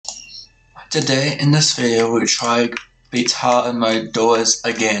Today in this video we'll try beat hard mode doors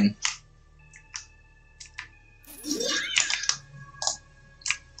again.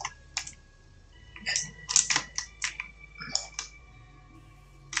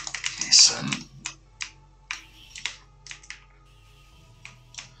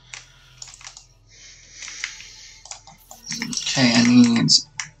 Okay, I need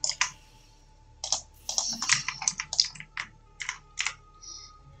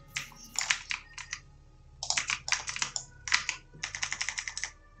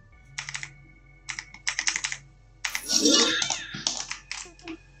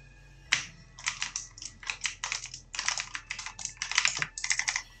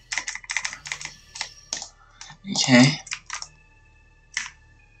okay.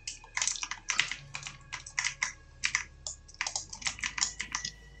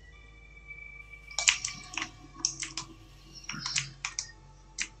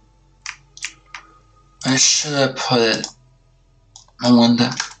 I should have put it, I wonder.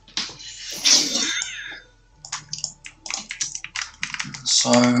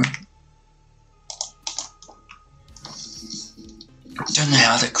 So, don't know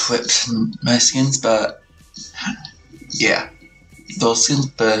how to equip my skins, but yeah, those skins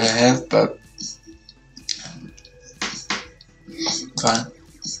better have, but fine.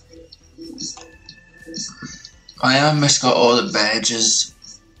 I almost got all the badges,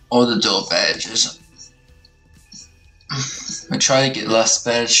 all the door badges. I tried to get last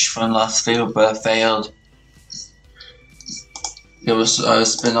badge from last field, but I failed. I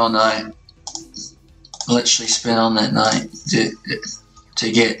was spent all night, literally spent all that night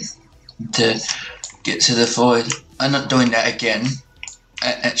to get to the void. I'm not doing that again.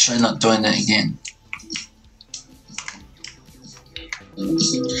 Actually, not doing that again.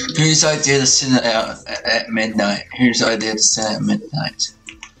 Whose idea to send it out at midnight? Whose idea to send it at midnight?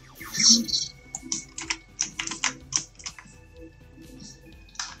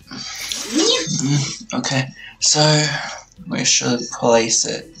 Okay, so we should place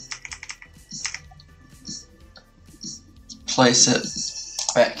it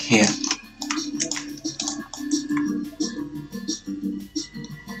back here.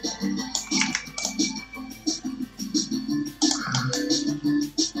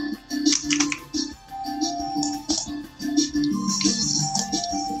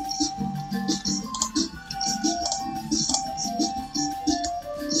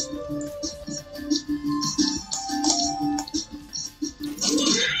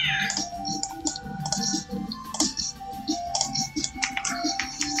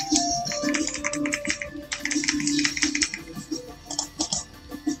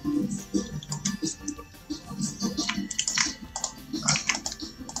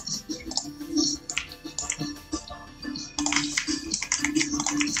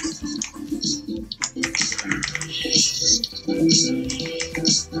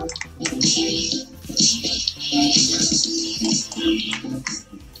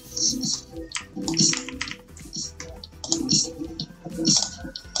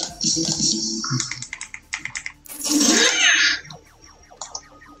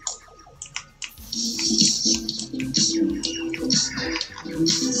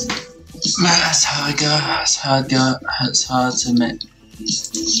 That's how I go. That's how I go. It's hard to admit.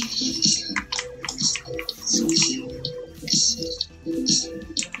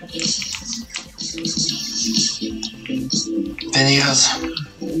 Videos.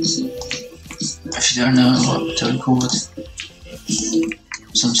 If you don't know what to record,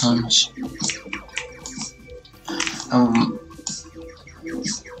 sometimes I'm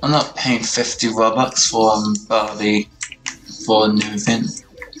not paying 50 Robux for Barbie for a new event.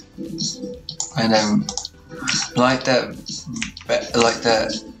 I don't like that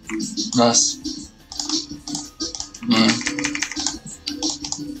last, yeah,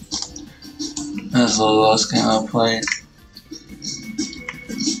 that's the last game I played.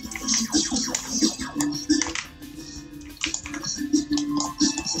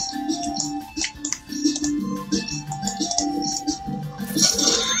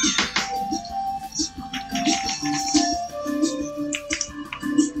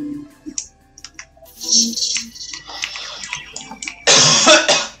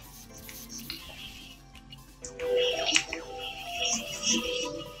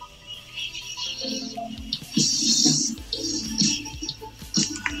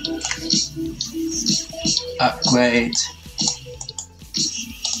 Upgrade.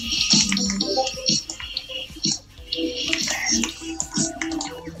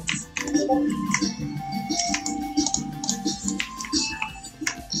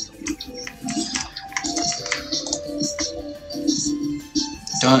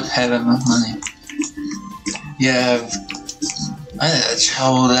 don't have enough money. Yeah, I had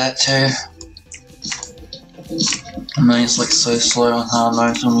trouble with that too. I mean, it's like so slow on hard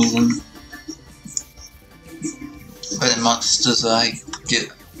mode for some reason. But the monsters I get,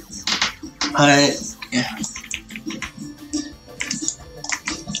 yeah.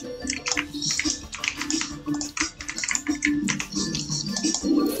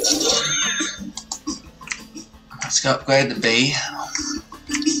 Let's go upgrade the bee.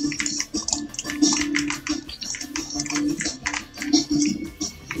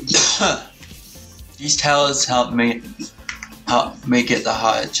 These towers help me get the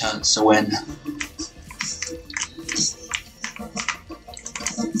higher chance to win.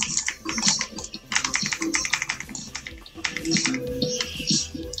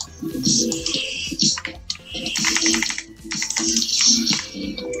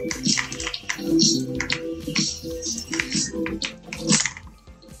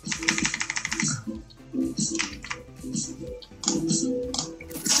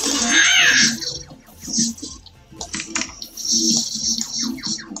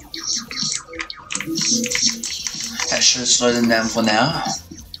 That should slow them down for now.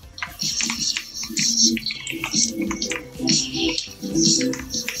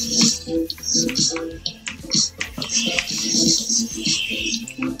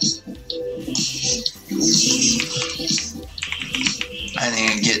 I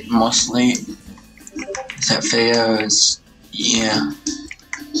think I get more sleep. That video is, yeah.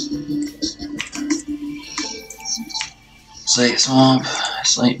 Sleep, swamp,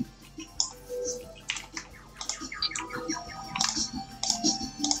 sleep.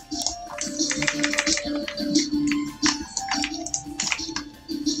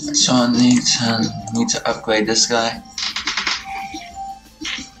 So I need to upgrade this guy.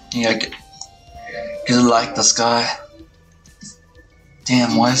 Yeah, cause I like this guy.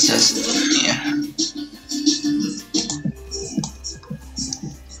 Damn, what is this? Yeah.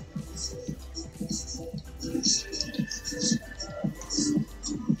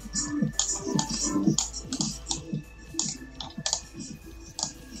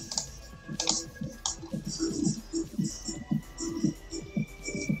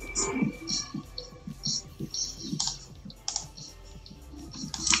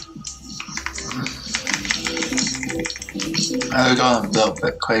 I got a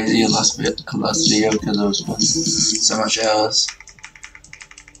bit crazy last video because I was playing so much hours.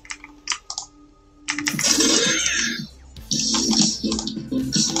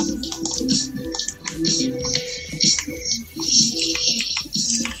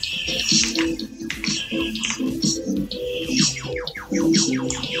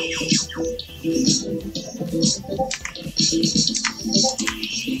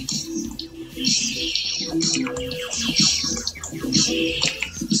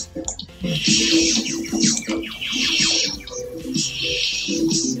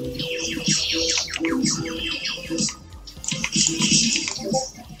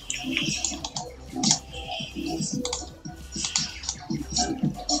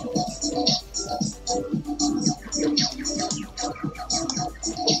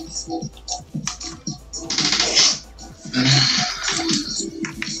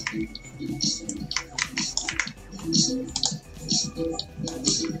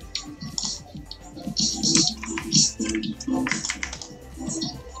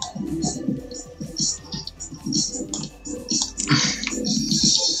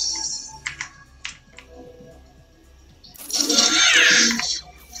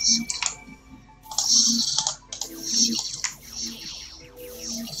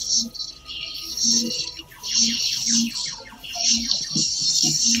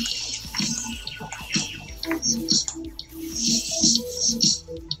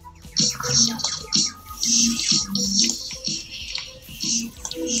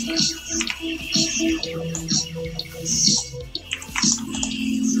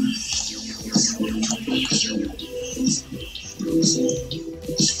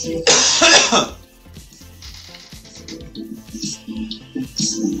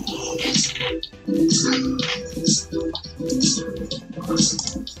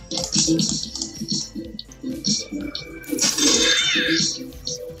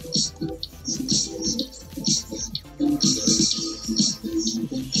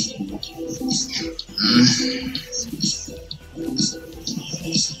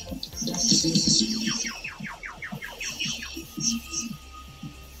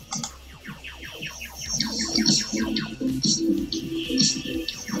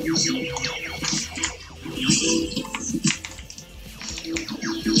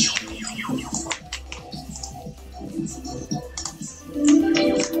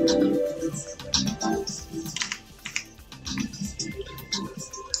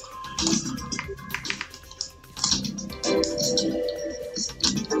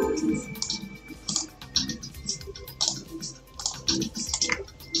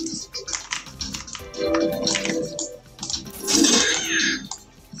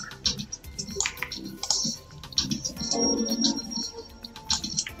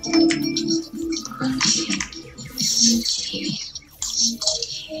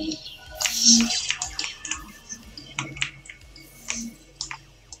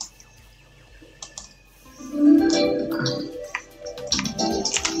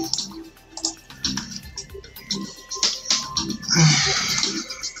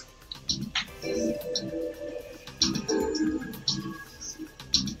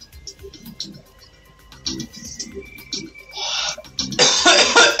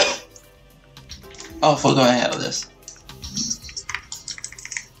 Oh, I forgot I have this.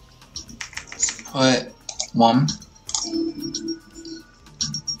 Let's put 1,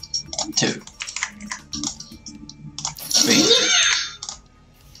 2, 3,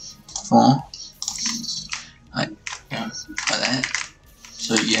 4. Right, yeah, like that.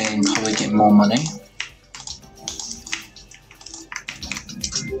 So you can probably get more money.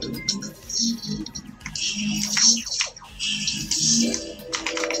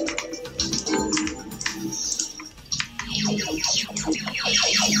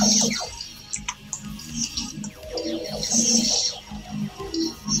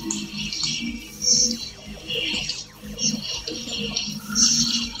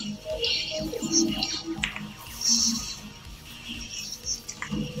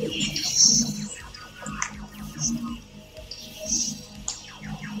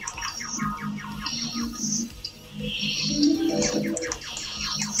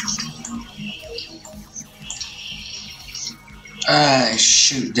 Ah,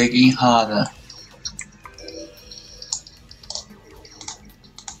 shoot, digging harder.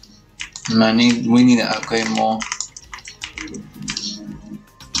 We need to upgrade more.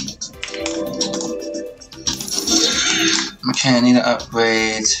 Okay, I need to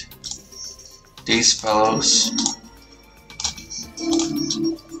upgrade these fellows.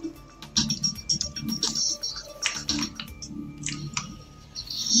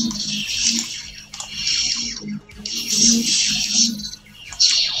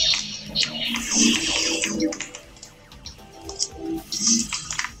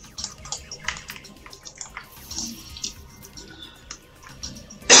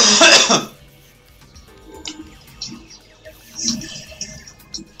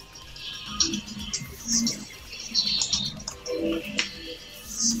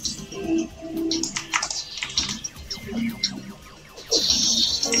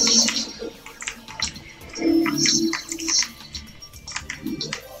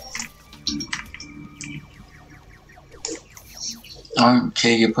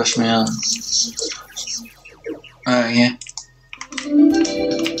 Okay, you push me on. Yeah.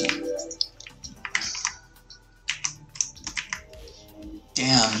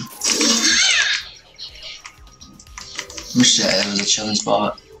 Damn. Wish that was a chilling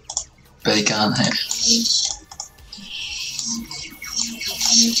spot, but he can't hit.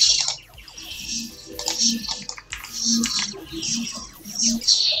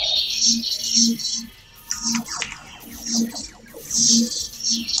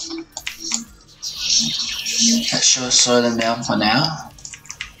 That should slow them down for now.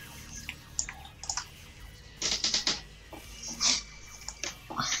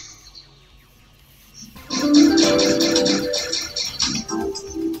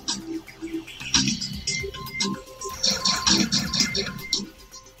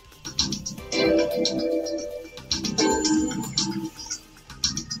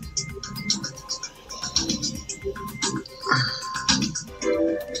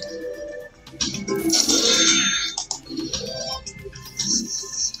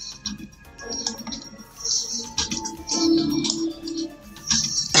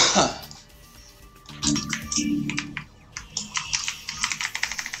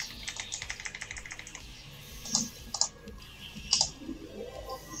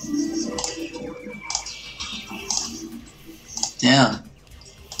 Damn.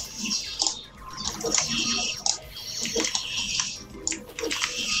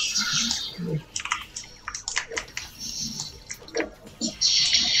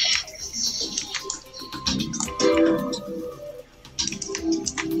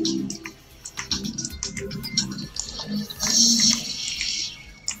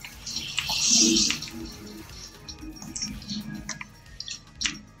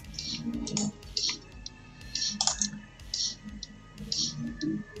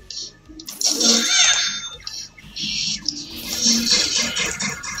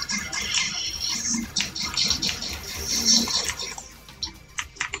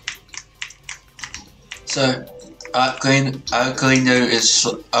 So, Arglino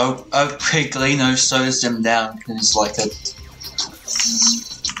slows them down because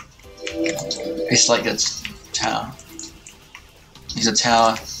it's like a tower. He's a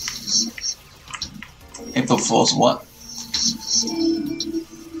tower. April Fool's what?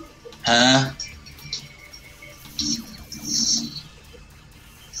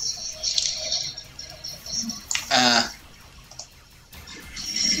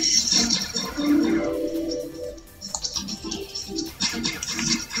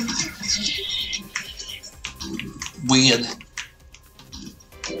 Weird.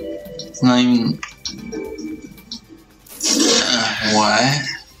 It's not even. Why?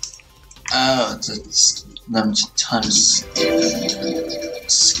 Oh, it's limited times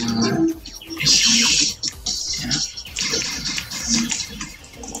skin. Yeah.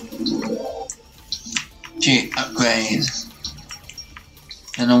 Gee, upgrade.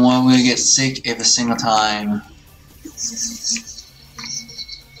 Don't know why we get sick every single time.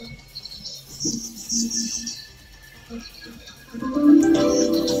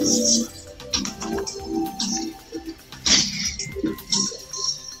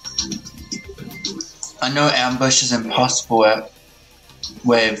 I know ambush is impossible at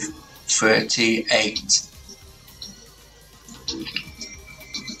wave 38.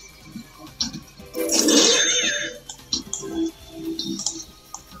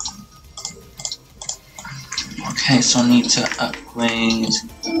 Okay, so I need to upgrade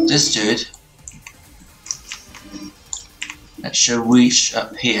this dude. That should reach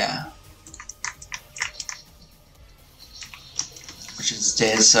up here. Which is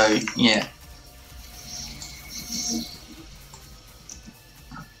there, so yeah.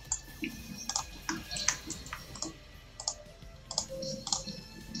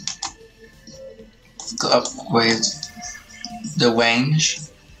 Got to upgrade the range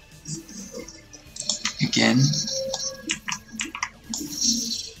again.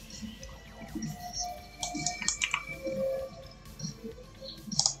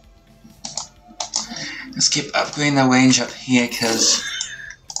 Let's keep upgrading the range up here because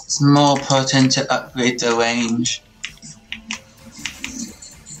it's more potent to upgrade the range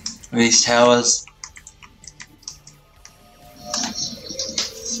with these towers.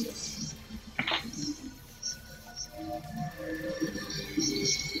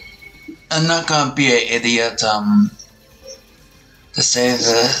 I'm not gonna be an idiot to say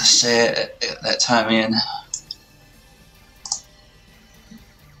that time in.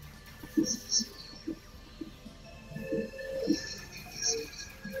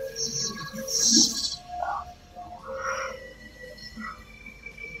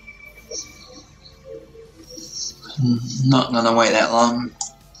 Not gonna wait that long.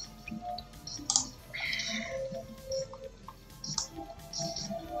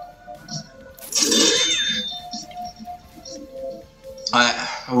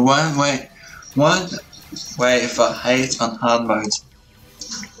 One way for hate on hard mode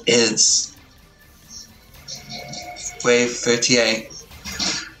is wave 38.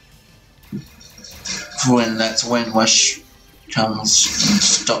 That's when Wish comes and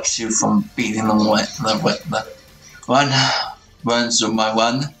stops you from beating the runs with my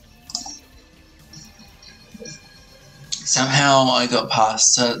run. Somehow I got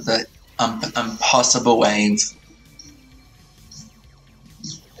past the impossible wave.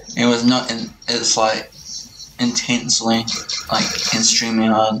 It was not it's like intensely, like extremely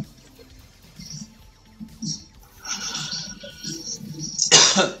hard.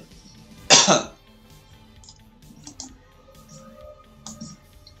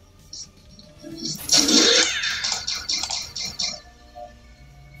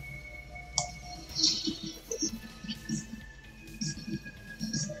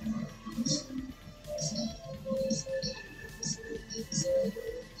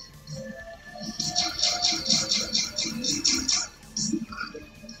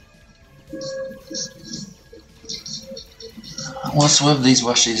 What's with these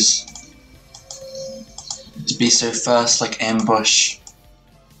rushes to be so fast, like ambush?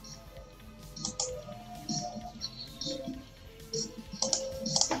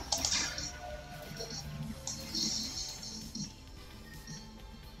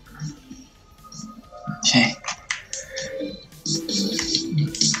 Okay.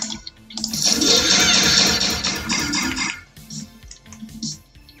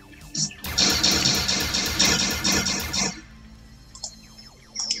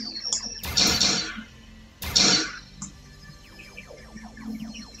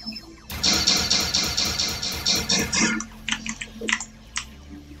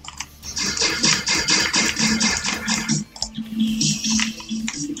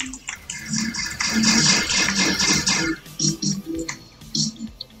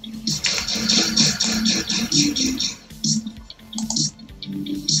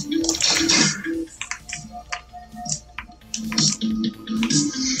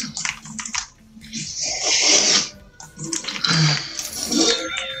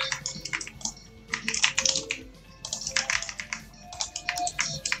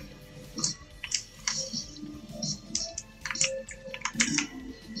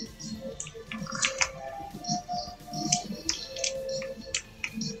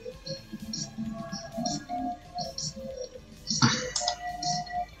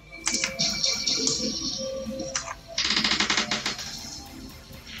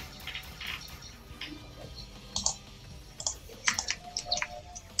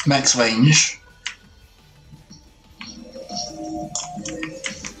 max range.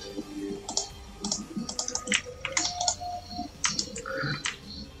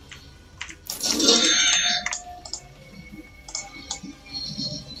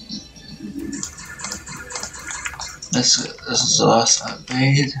 This is the last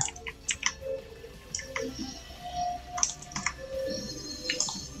upgrade.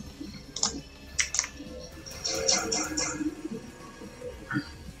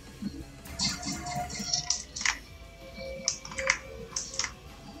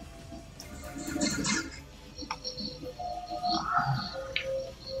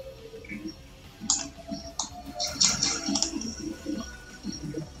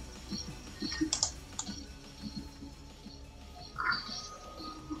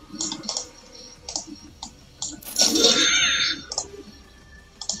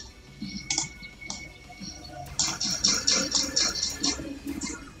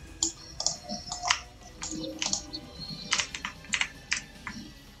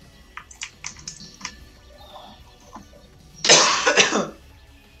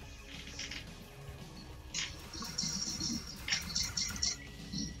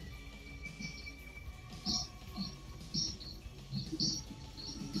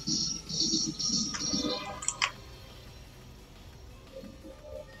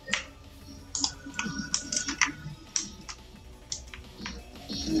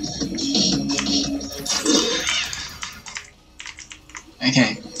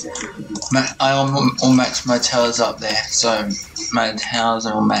 Okay, I all maxed my towers up there, so my towers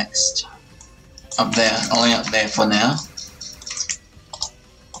are all maxed up there, only up there for now.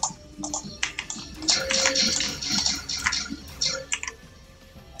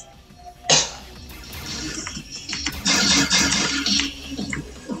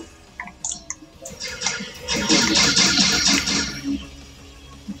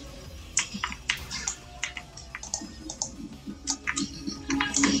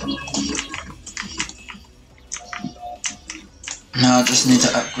 Now I just need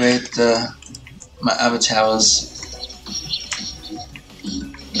to upgrade my other towers.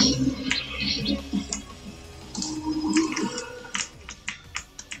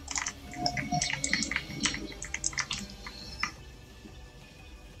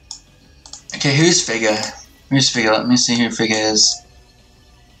 Okay, who's Figure? Who's Figure? Let me see who Figure is.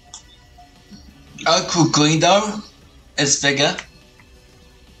 Oh, Guido is Figure.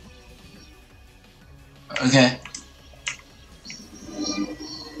 Okay.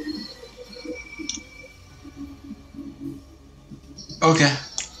 Okay.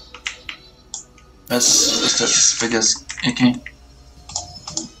 That's Figures. Okay.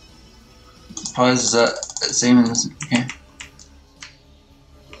 Pause same as okay.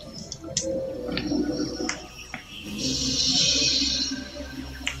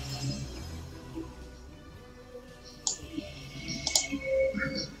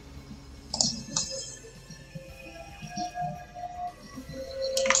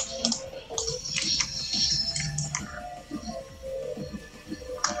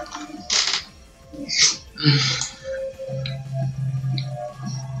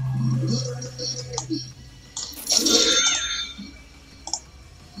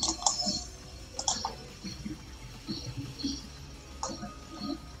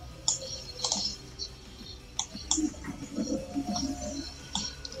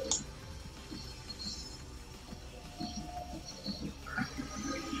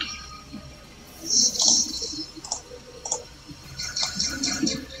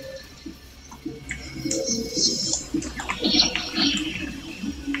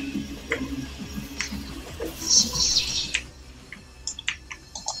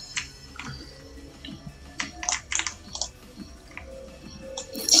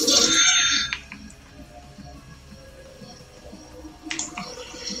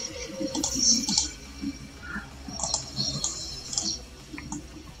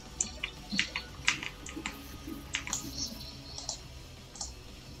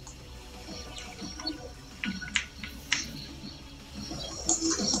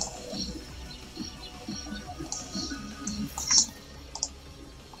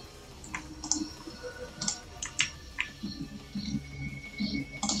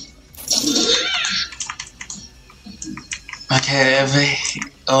 Okay,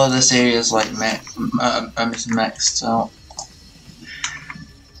 all this area is like maxed out.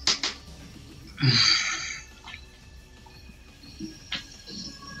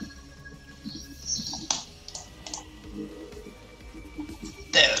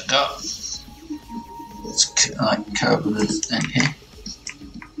 There we go. Let's like cover this in here.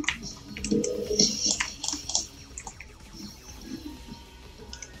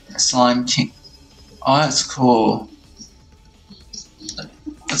 Slime King. Oh, that's cool.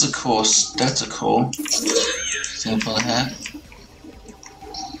 That's a cool. That's a cool. Simple hat.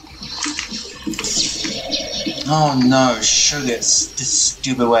 Oh no, sugar! This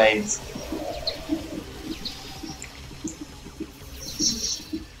stupid wave.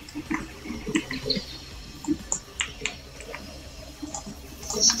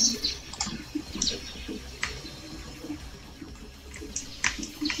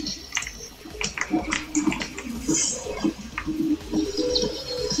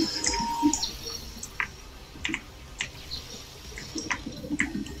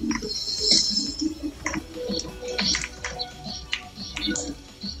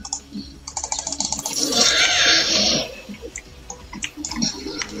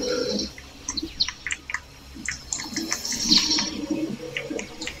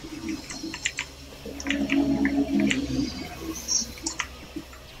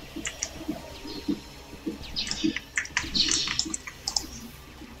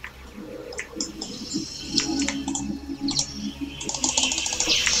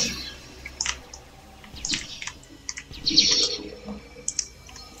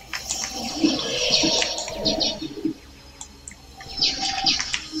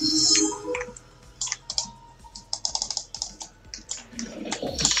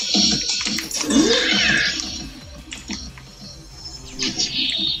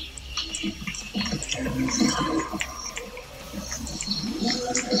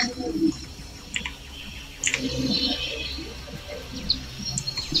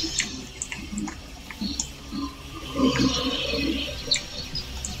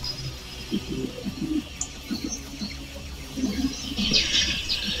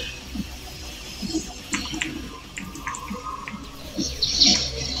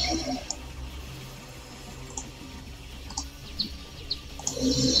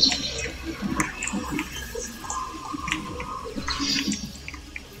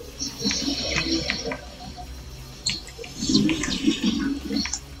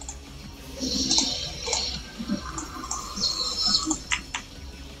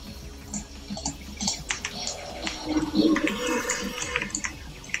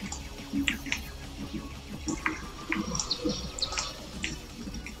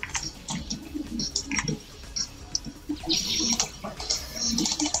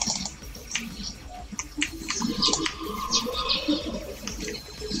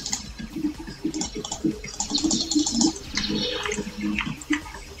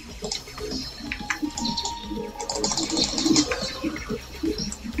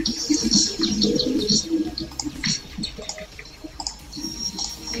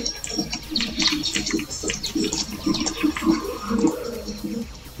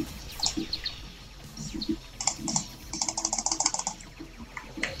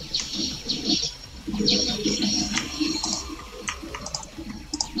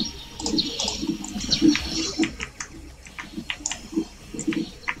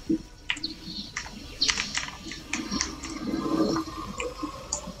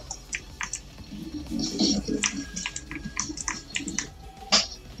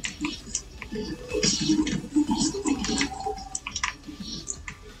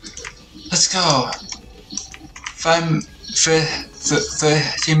 Let's go.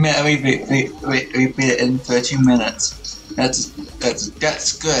 13 minutes. Repeat it in 13 minutes. That's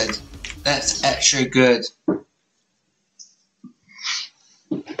good. That's actually good.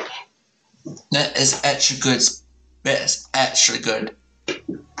 That is actually good. That's actually good.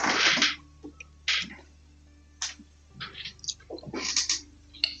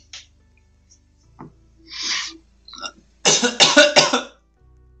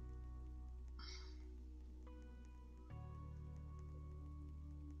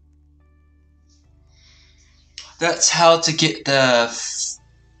 That's how to get the.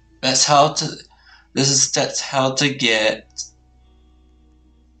 That's how to. That's how to get.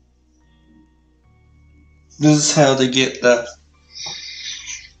 This is how to get the.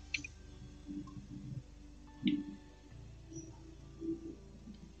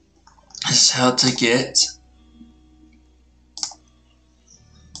 This is how to get.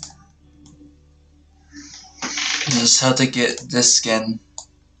 This is how to get this skin.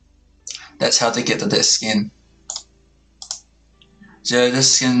 That's how to get to this skin. So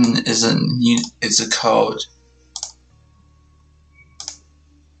this skin isn't. It's a code.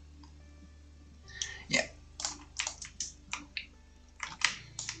 Yeah.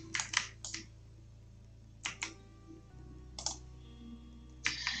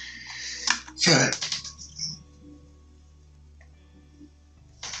 Good.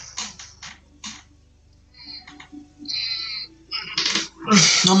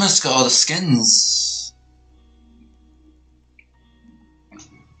 Almost got all the skins.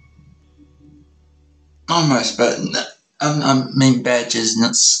 Almost, but I mean badges,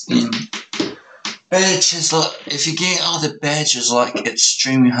 not skin. Badges, like, if you get all the badges, like,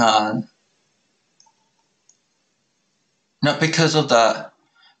 extremely hard. Not because of that.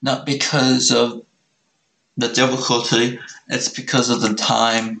 Not because of the difficulty. It's because of the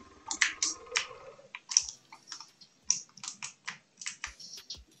time.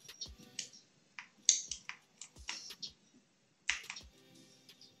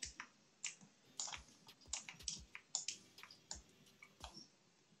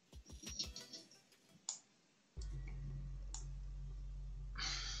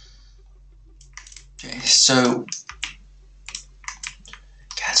 Okay, so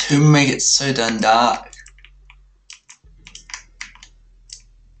guys, who made it so damn dark?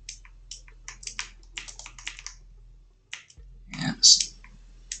 Yes.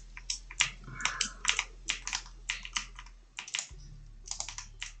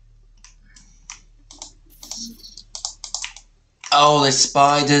 Oh, the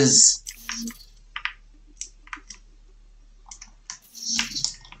spiders.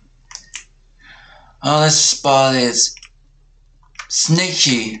 Oh, the spiders.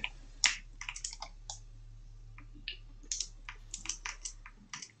 Sneaky.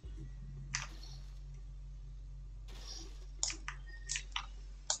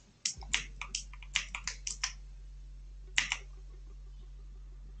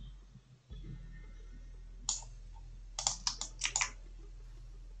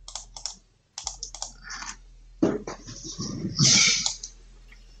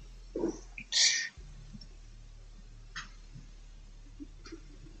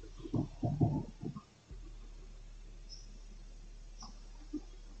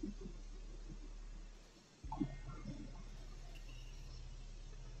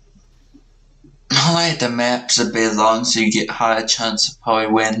 I like the maps a bit long so you get higher chance to probably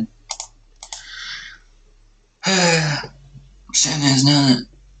win. Shit, there's none.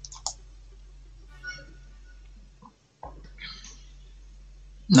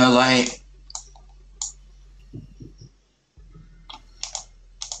 No light.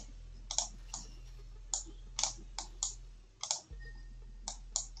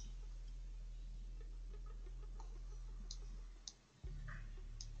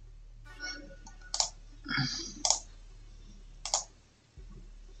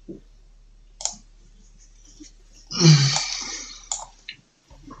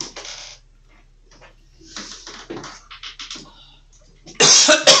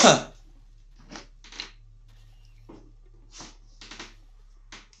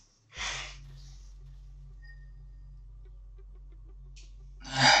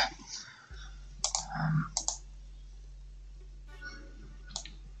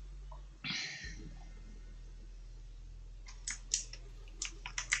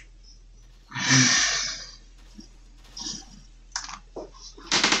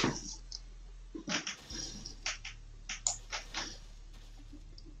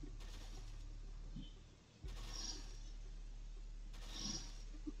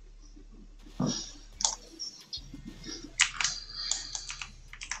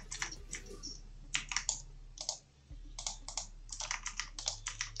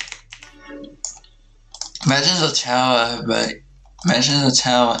 Imagine the tower, but imagine the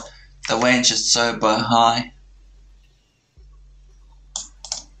tower. The range is so by high.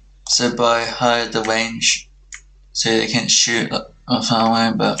 So by high the range, so they can shoot far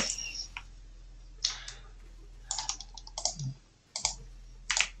away. But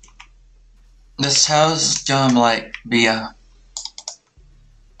this tower's gonna like be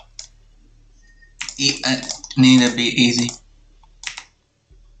need to be easy.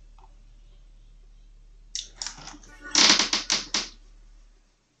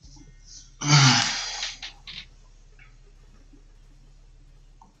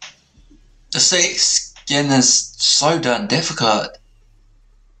 The skin is so damn difficult.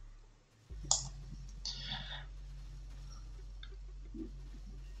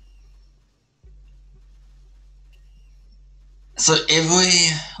 So every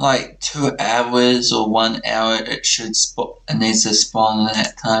like 2 hours or 1 hour it needs to spawn in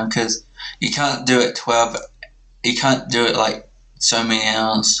that time, because you can't do it 12. You can't do it like so many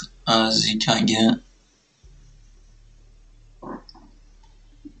hours, otherwise you can't get it.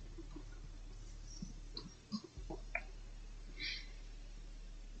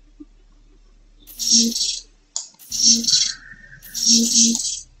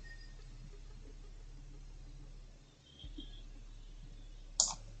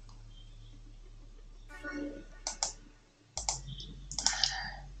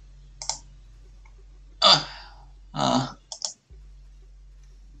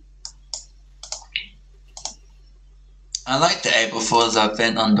 I like the April Fool's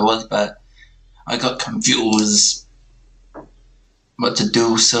event indoors, but I got confused what to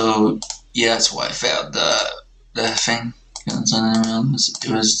do, so yeah, that's why I failed the thing. It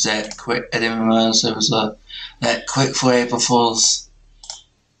was that quick. I didn't realize it was that quick for April Fools.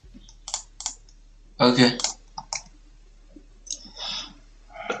 Okay.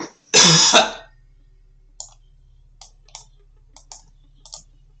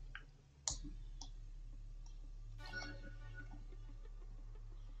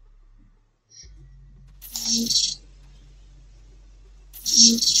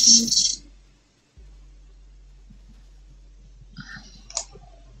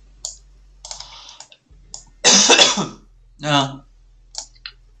 No.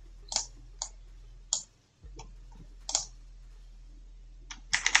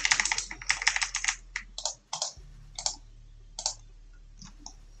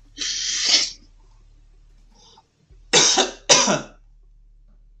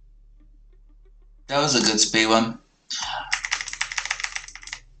 That was a good speed one.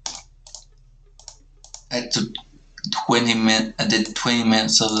 I took 20 minutes. I did 20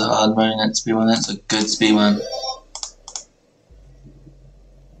 minutes of the hard mode in that speed one. That's a good speed one.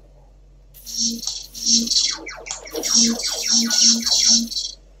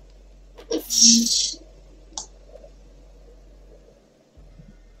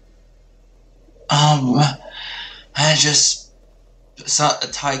 I just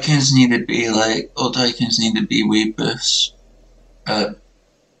Tycoons need to be like all Tycoons need to be reboosts.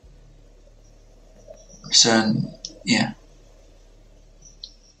 So yeah,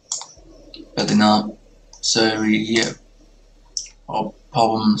 but they're not. So yeah, all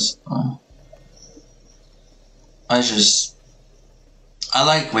problems. I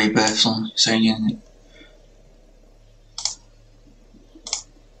like rebirths on so you.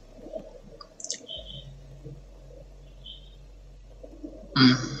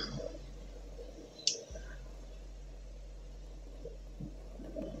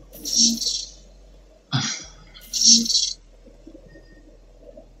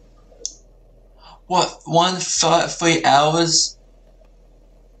 What 3 hours?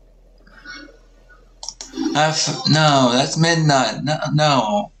 No, that's midnight.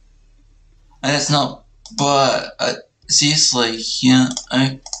 No, that's not. But seriously, yeah,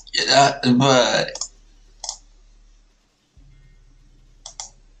 but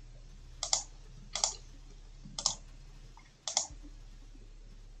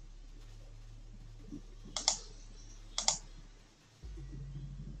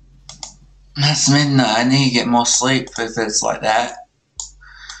that's midnight. I need to get more sleep if it's like that.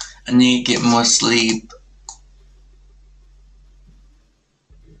 I need to get more sleep.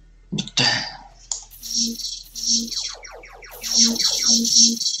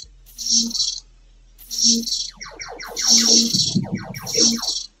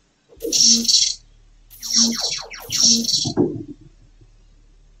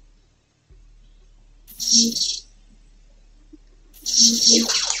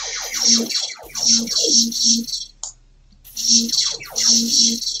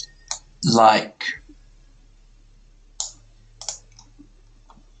 Like,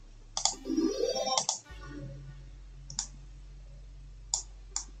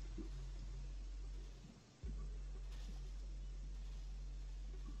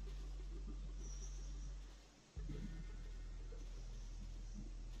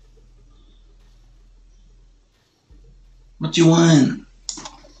 what do you want?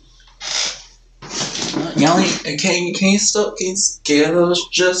 Yelling, can you stop getting scared? I was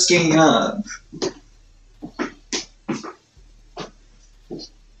just getting up.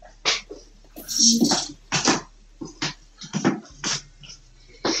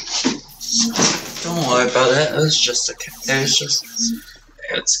 Don't worry about it. It was just a cat.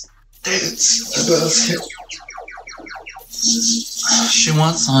 It's she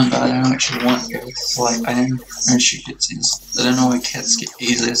wants something, but I don't actually want it. It's like I don't know she gets. I don't know why cats get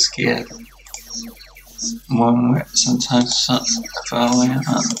easily scared. When we're sometimes far away,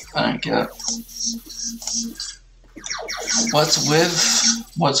 I don't get it. What's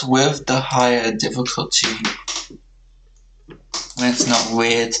with the higher difficulty when it's not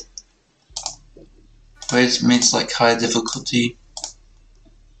weird? Weird means like higher difficulty.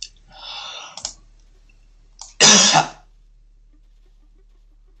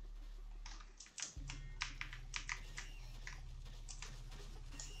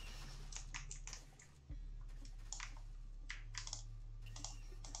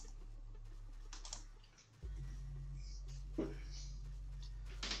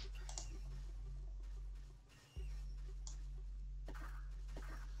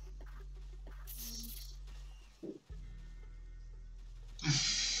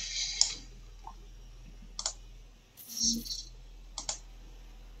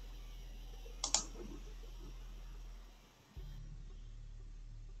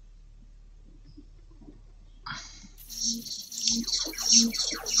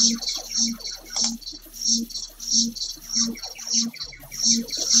 Okay,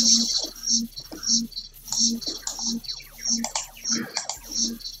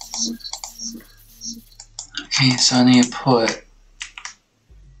 so I need to put.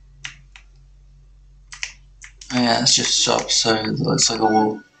 Oh yeah, it's just shop, so it looks like a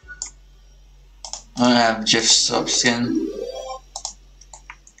wall. I don't have gift shop skin.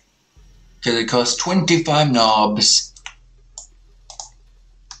 Because it costs 25 knobs.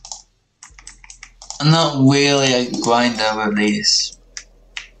 I'm not really a grinder with these.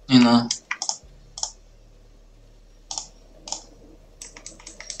 You know.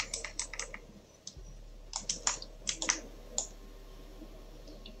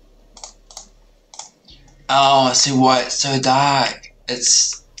 Oh, I see why it's so dark.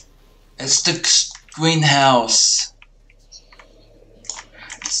 It's the greenhouse.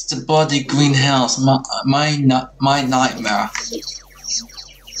 It's the bloody greenhouse. My nightmare. My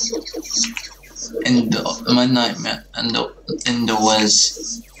nightmare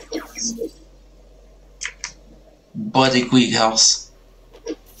indoors. Bloody greenhouse.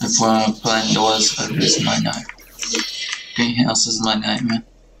 If we're playing indoors, it's my nightmare. Greenhouse is my nightmare.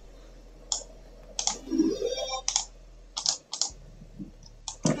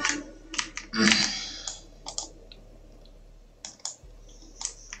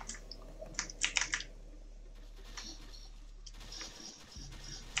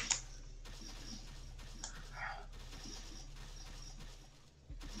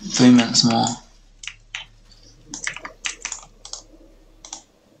 Three minutes more.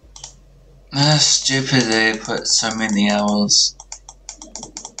 That's stupid they put so many hours.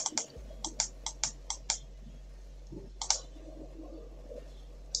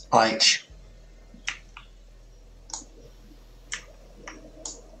 Like,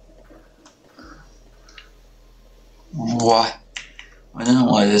 what? I don't know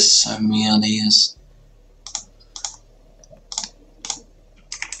why there's so many of these.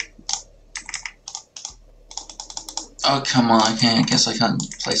 Oh come on, I guess I can't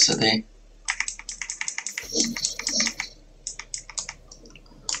place it there.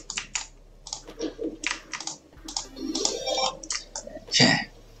 Okay.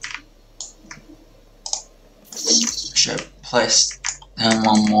 Should place down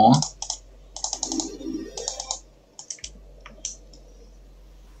one more.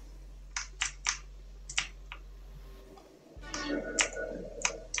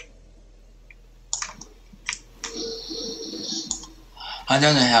 I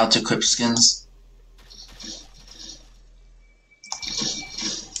don't know how to equip skins.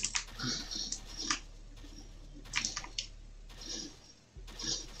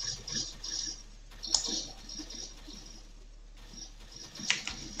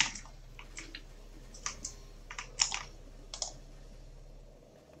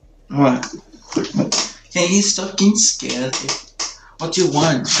 What? Can you stop getting scared? What do you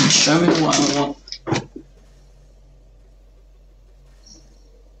want? Can you show me what I want?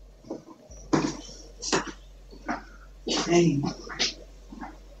 Hey.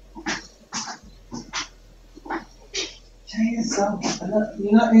 Tell yourself,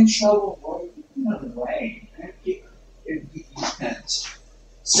 you're not in trouble, boy. You're not away.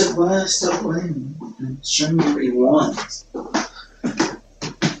 Stop running and show me what you want.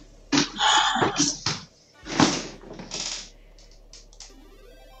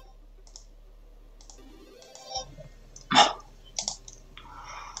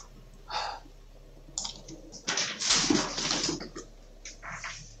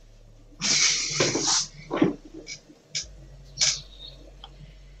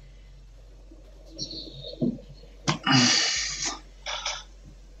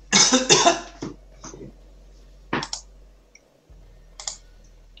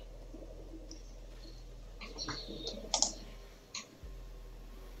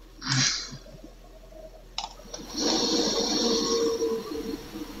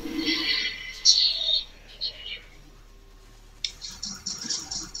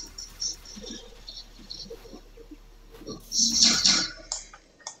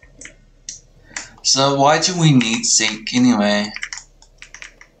 So why do we need Cirque anyway?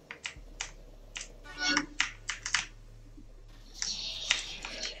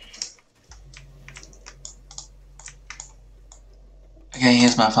 Okay,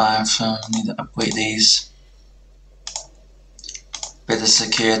 here's my 5, so I need to upgrade these. Better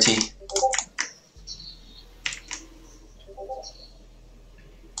security.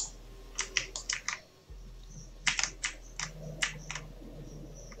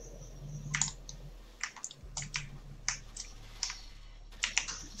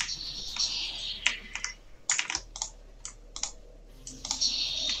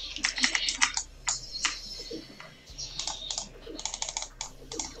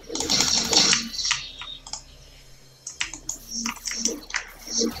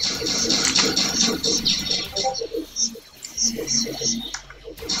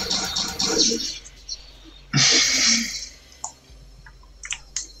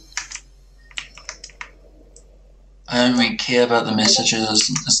 don't really care about the messages.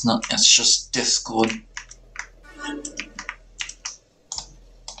 It's not. It's just Discord.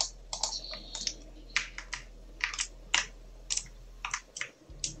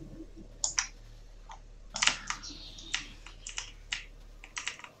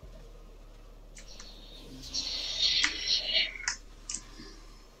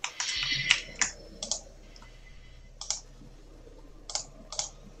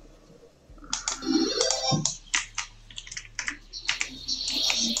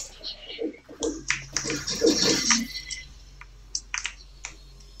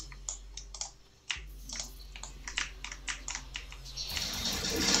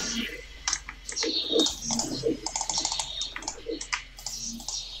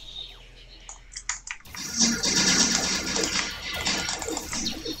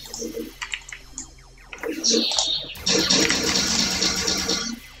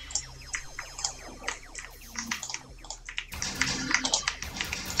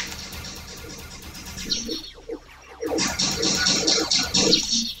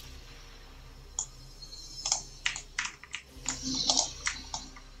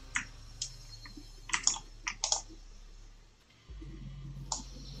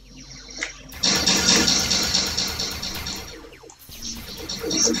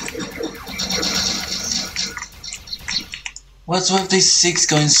 What's with these 6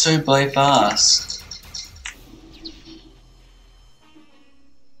 going so bloody fast?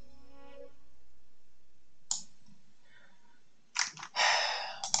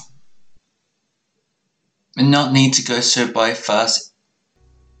 And not need to go so bloody fast.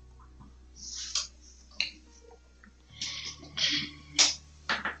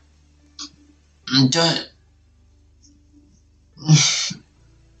 Don't.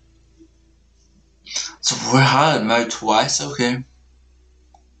 So we're hard mode twice, okay.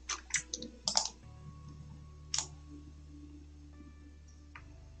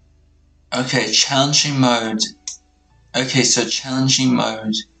 Okay, challenging mode. Okay, so challenging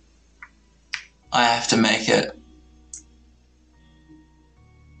mode. I have to make it.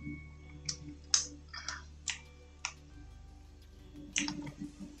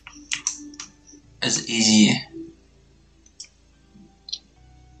 It's easy.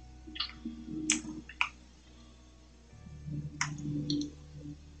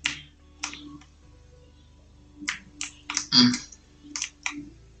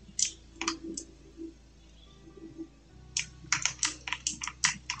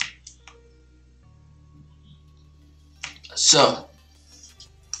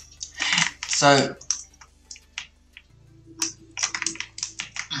 So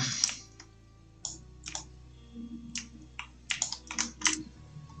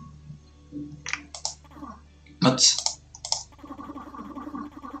what?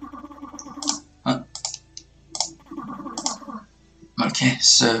 Huh? Okay,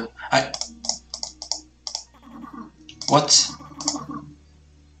 so what?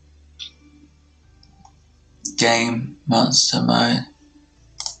 Game monster mode.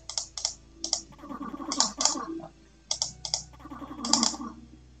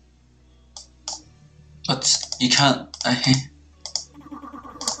 What? You can't. Okay.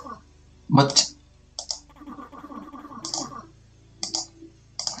 What?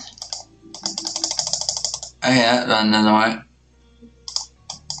 Okay, that done another way.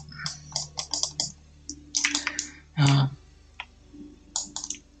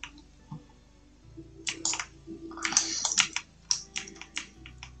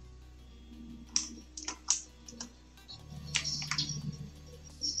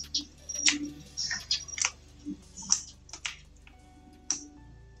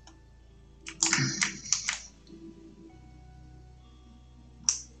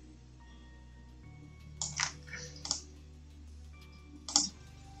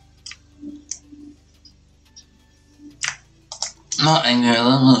 Not angry,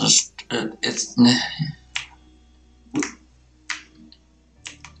 I'm just, it's...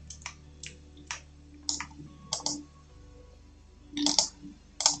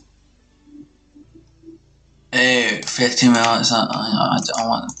 Hey, 15 minutes, I don't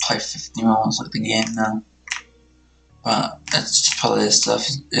want to play 15 minutes like the game now. But it's just probably this stuff,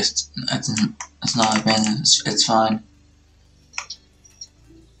 it's not a bin, it's fine.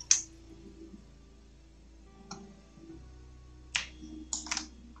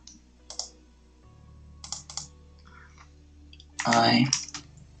 I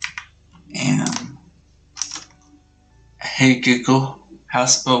am. Hey Google, how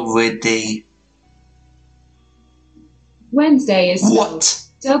spell Wednesday? Wednesday is What?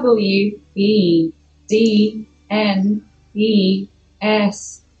 spelled WEDNESDAY.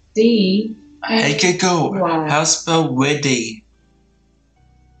 Hey Kiko, how spell ready?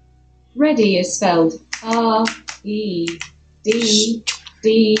 Ready is spelled R-E-D-D-Y.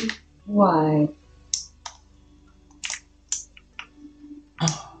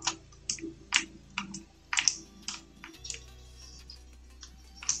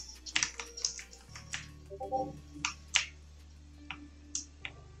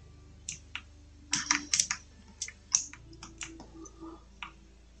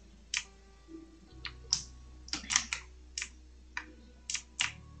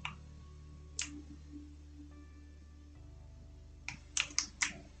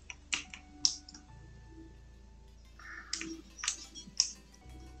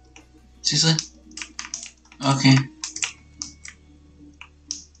 Seriously? Okay.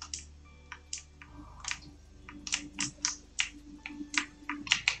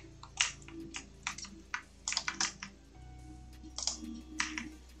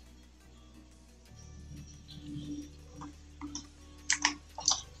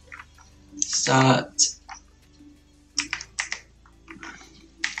 Start.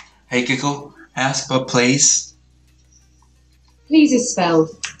 Hey Kiko, ask for please. Please is spelled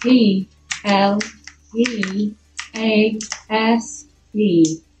P-L-E-A-S-E.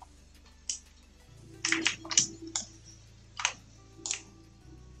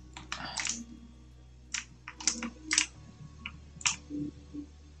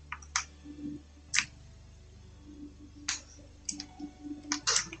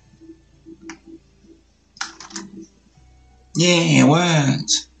 Yeah, it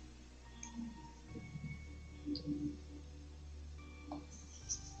worked.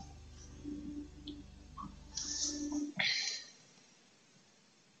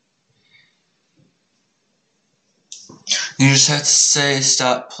 You just have to say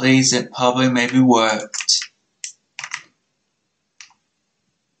stop please, it probably maybe worked.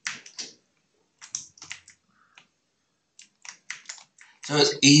 So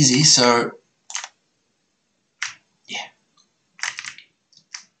it's easy, so yeah.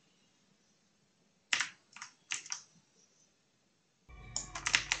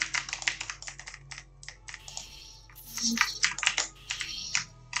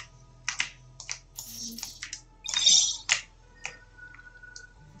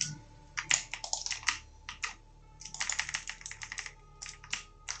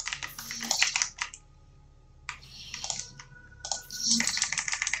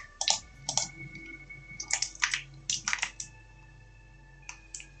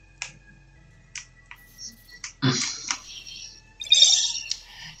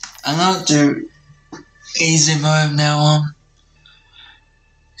 I'm gonna do easy mode now on,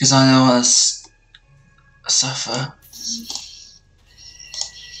 because I don't want to suffer.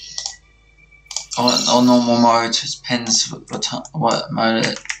 Or normal mode, it depends what mode it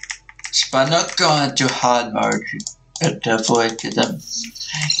is. But I'm not gonna do hard mode to avoid them.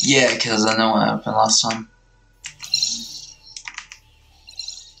 Yeah, because I know what happened last time.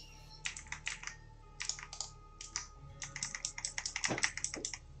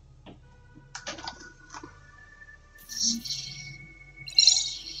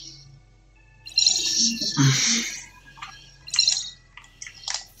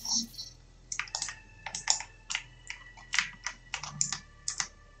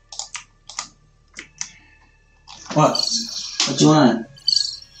 What? What do you want?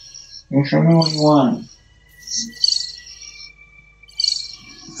 You show me what you want.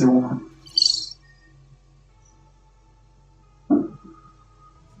 If you want.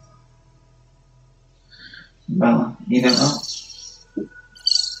 Bella, you don't know?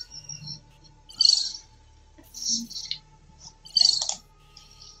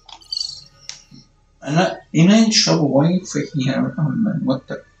 You're not in trouble. Why are you freaking out? Oh man, what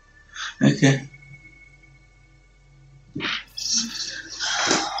the? Okay.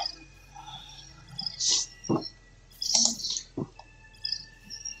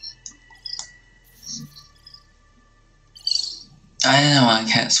 I don't know why I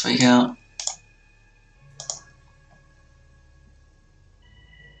can't speak out.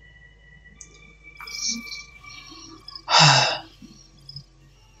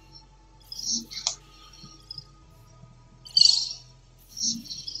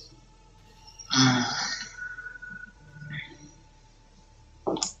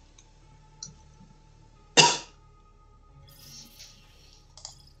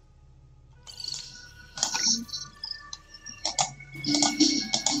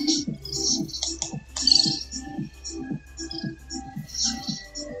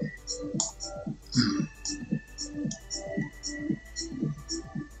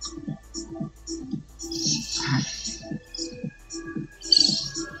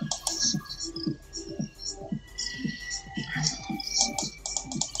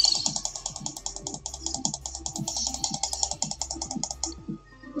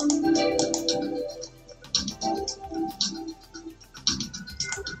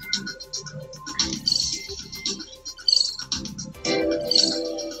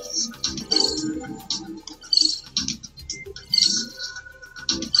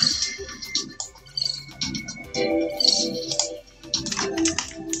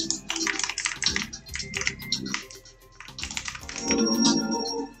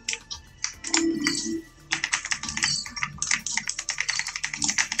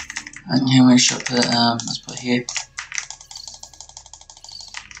 should put it, let's put it here.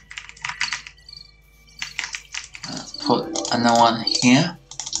 Let's put another one here.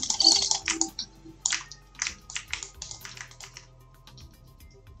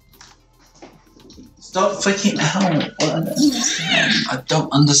 Stop freaking out! I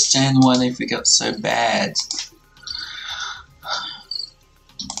don't understand why they freak out so bad.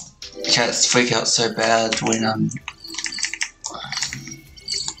 Cats freak out so bad when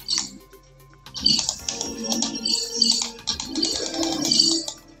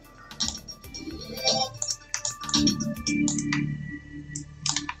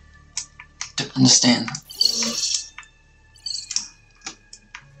don't understand.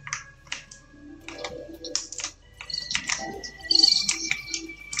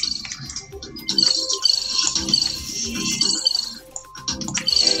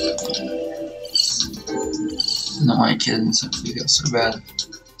 No, my kids freak out so bad.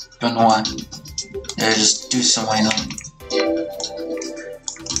 Don't know why. Yeah, just do some way though.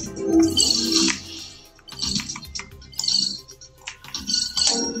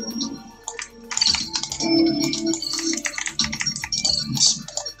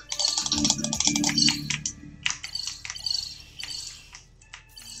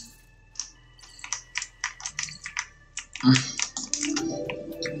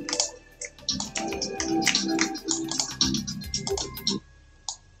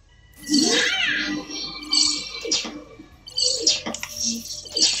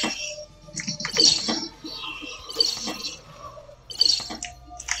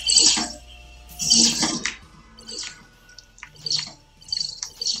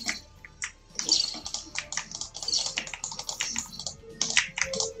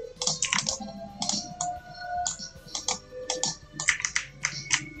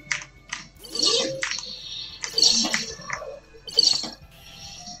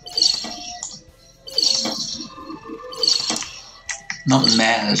 Not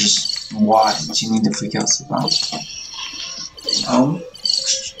mad, just why do you need to freak out so much? Oh,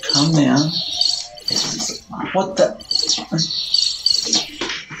 calm down. What the?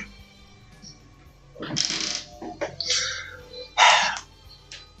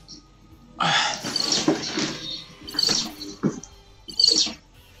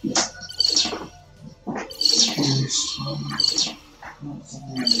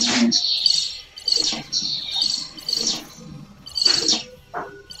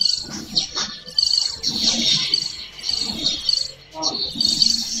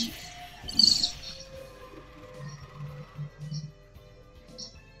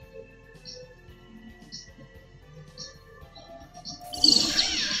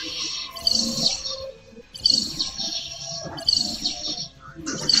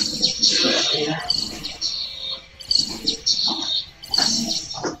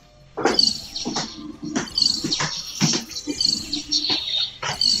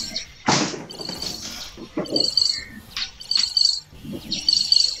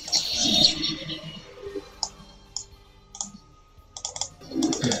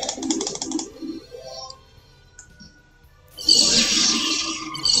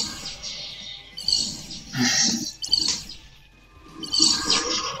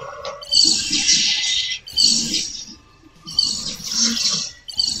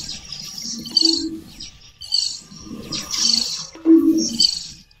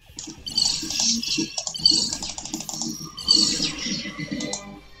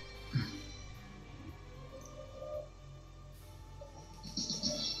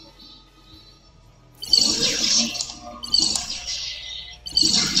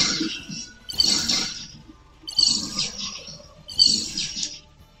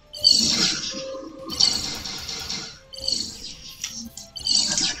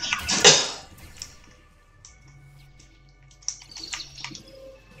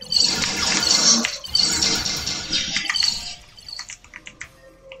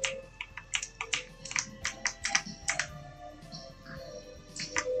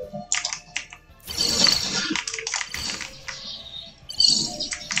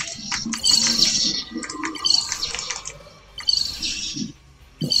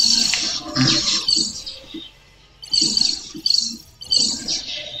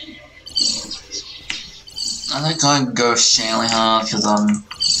 I think I'd go Soleil because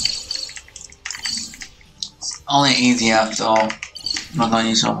it's only easy after all. I'm not gonna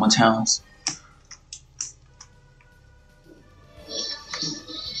use all my talents.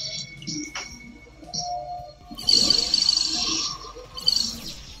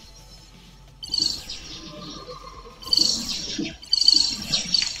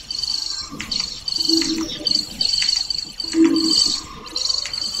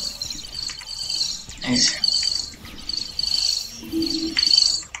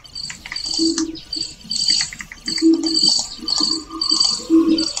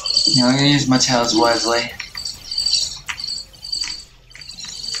 Yeah, I'm gonna use my tails wisely.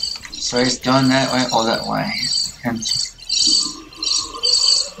 So he's going that way or that way. And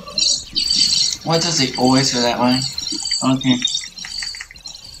why does he always go that way? Okay.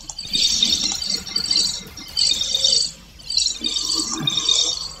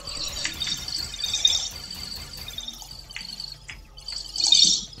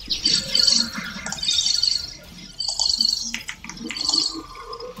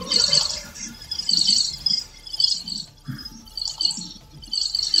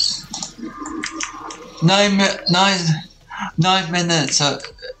 Nine minutes.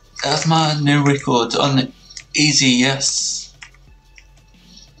 That's my new record on easy. Yes.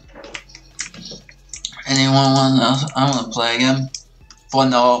 Anyone want else? I want to play again. For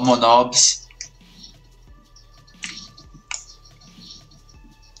more knobs.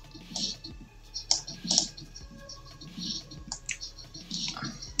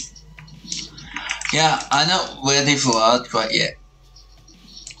 Yeah, I'm not ready for art quite yet.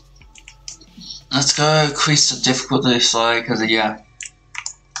 Let's go increase the difficulty slightly because yeah.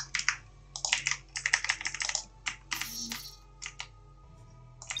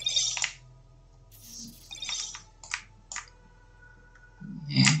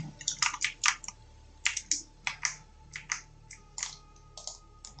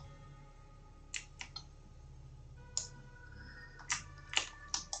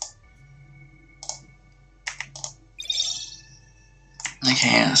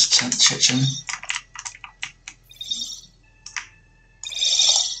 Okay, let's check the kitchen.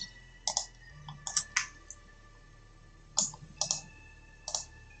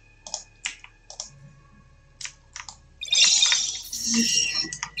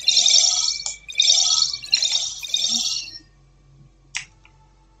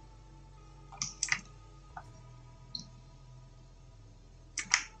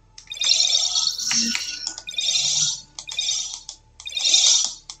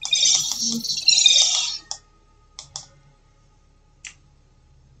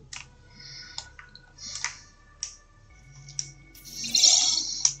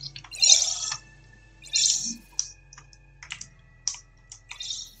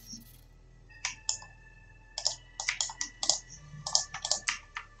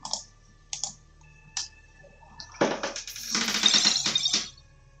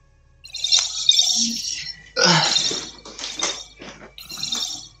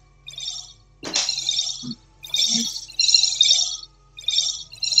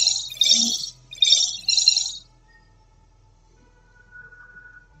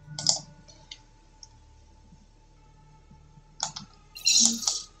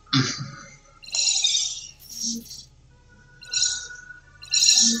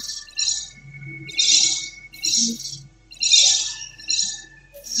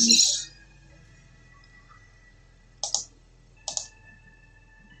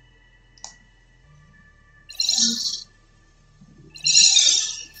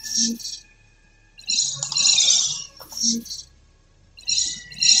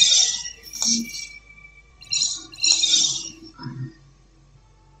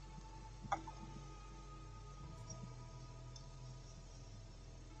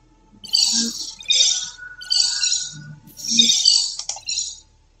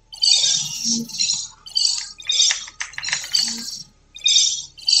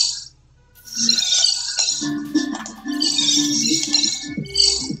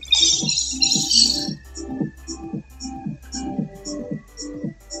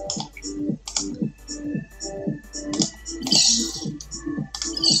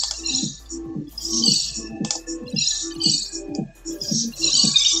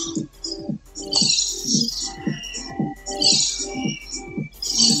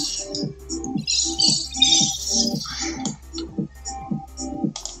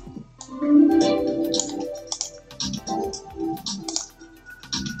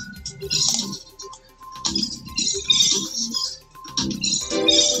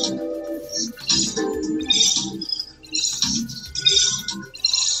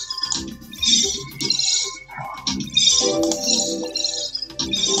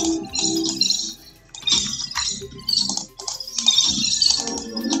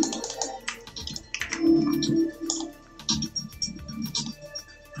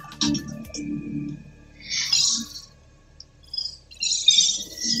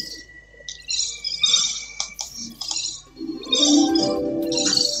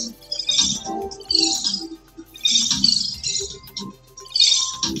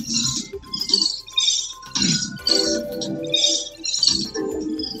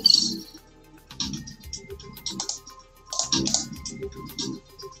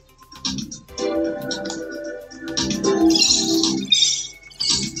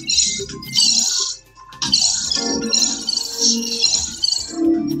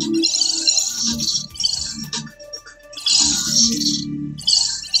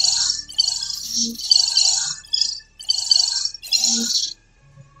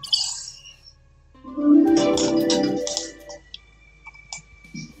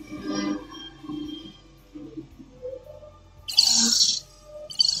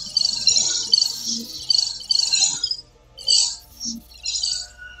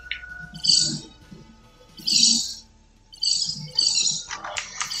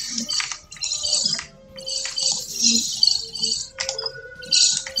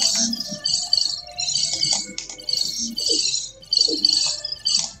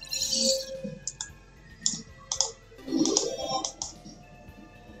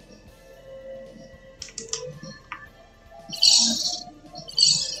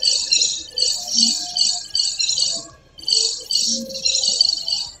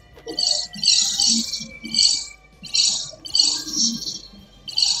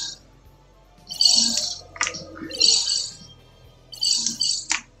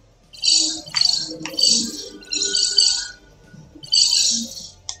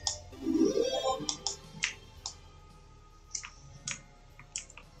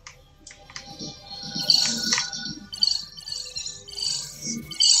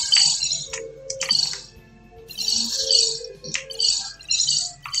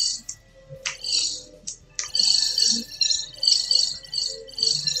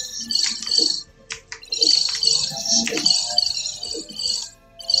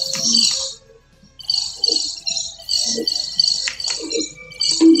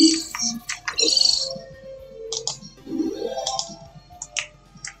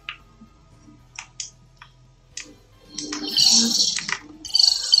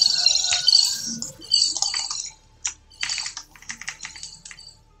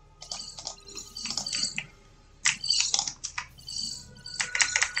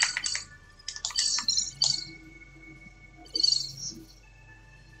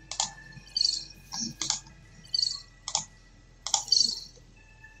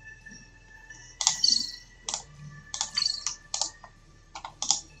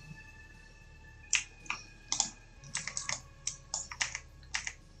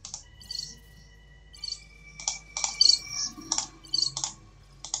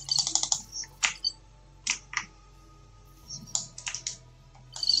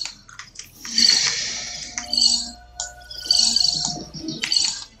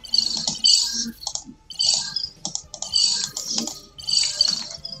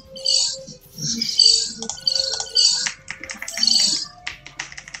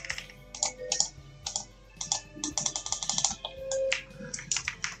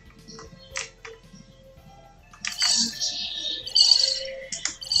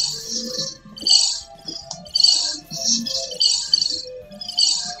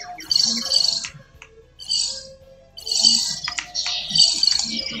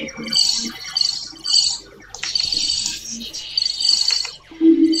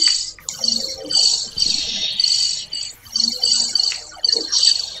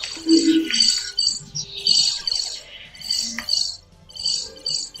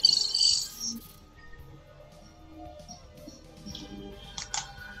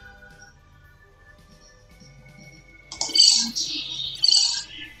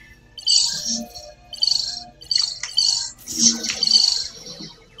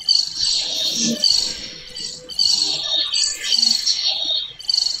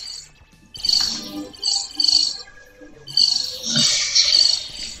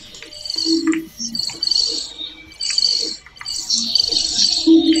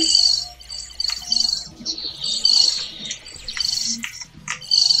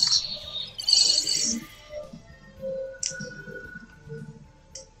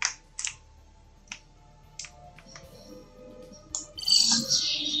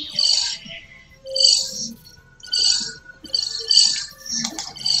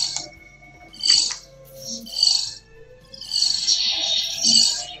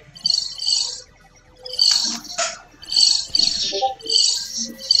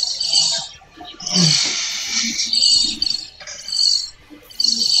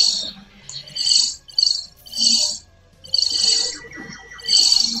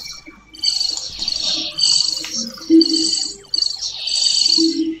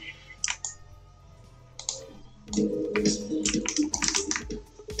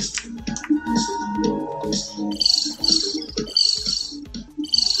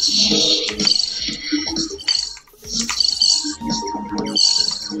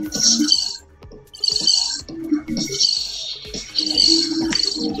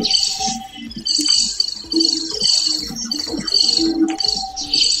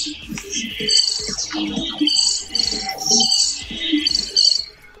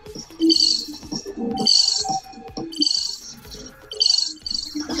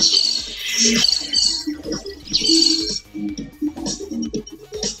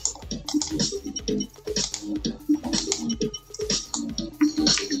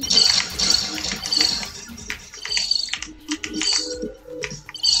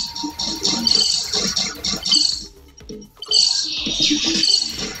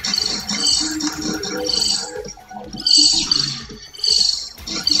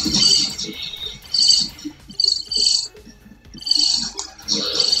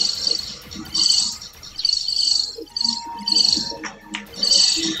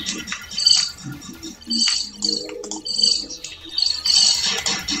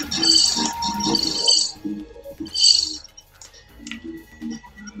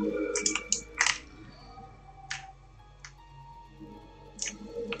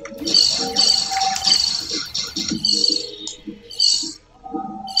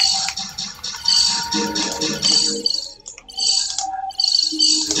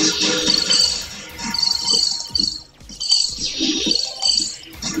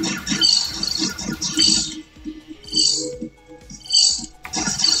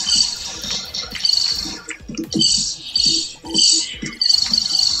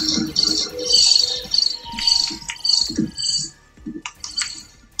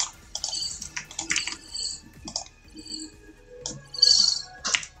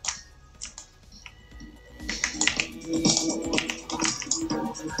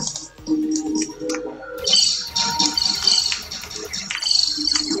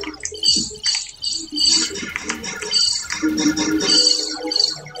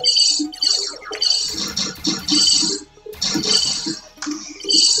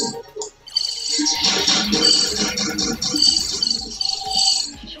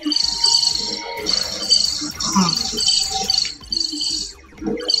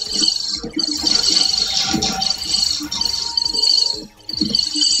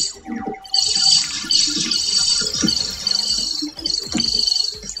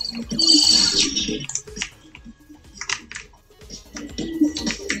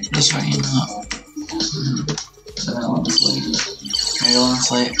 Just right now. So that one's late. Okay,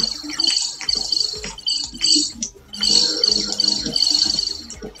 one's late.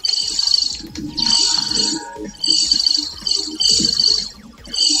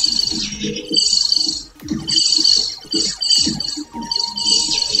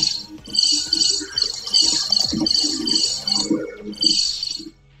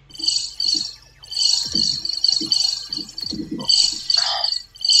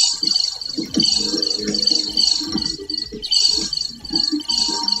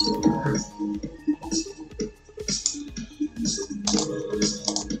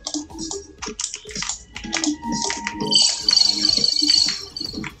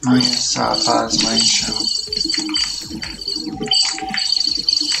 I guess Safa's my show.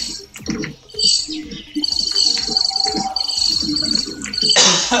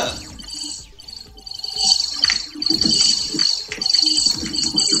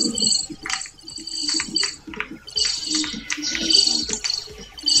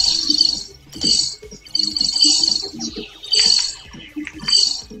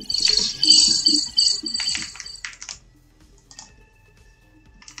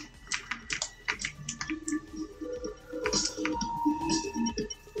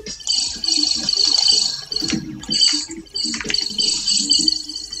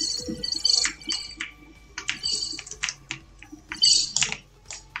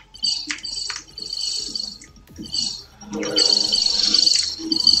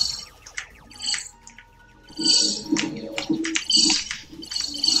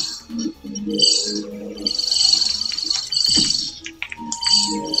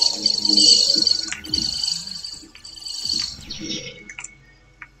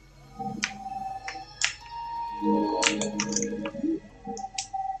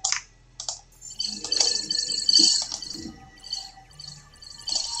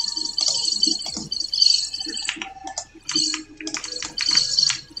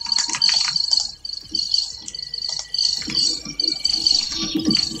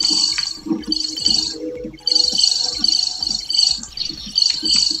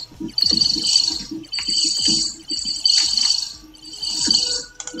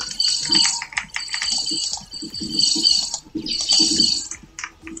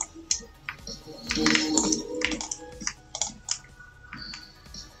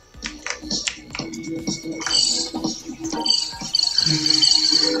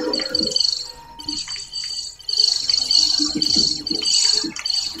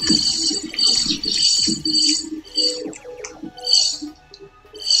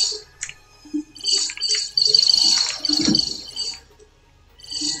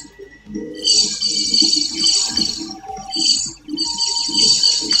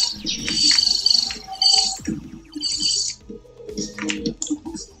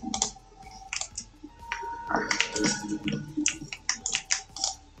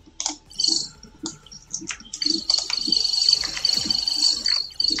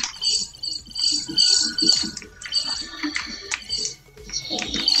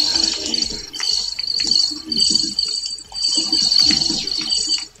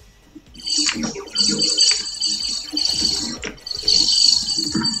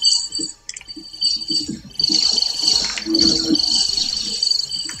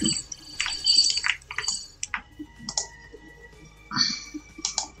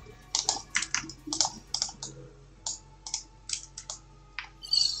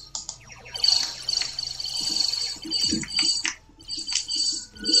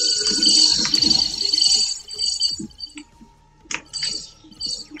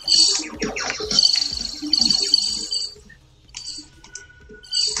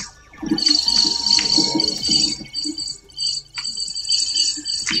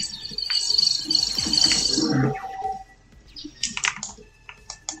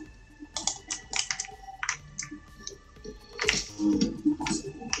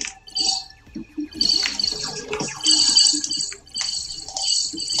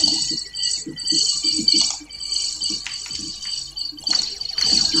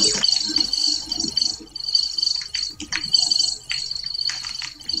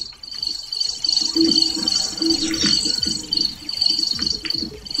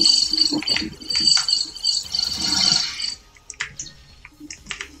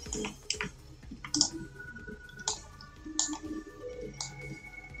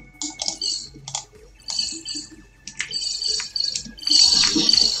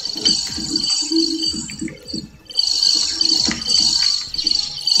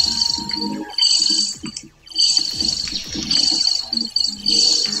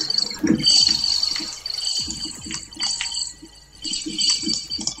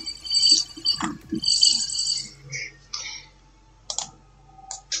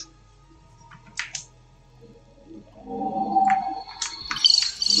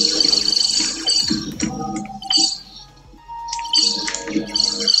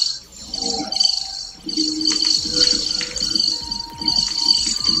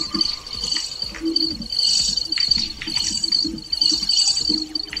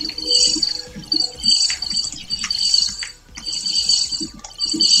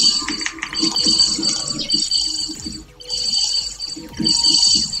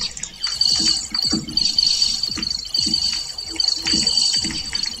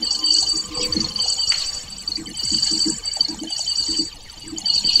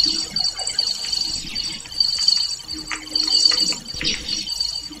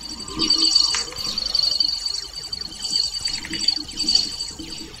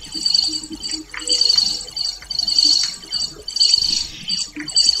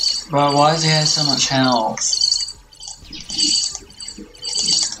 Bro, why does he have so much health?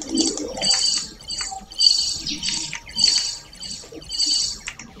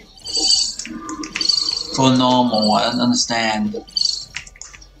 For normal, I don't understand.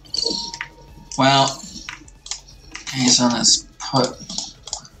 Well, okay, so let's put.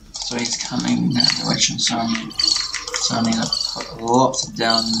 So he's coming in that direction, so I need to put lots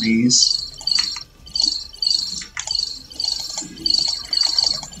down these.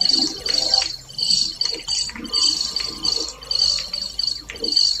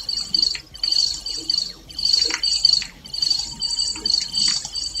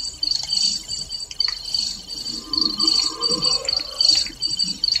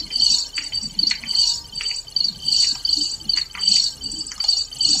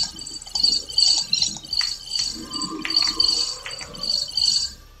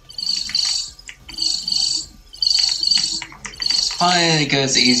 Finally, it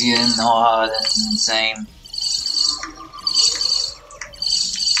goes easier and harder and insane.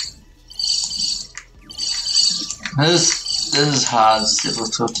 This is hard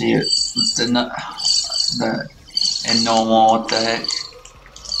difficulty with the and normal. What the heck?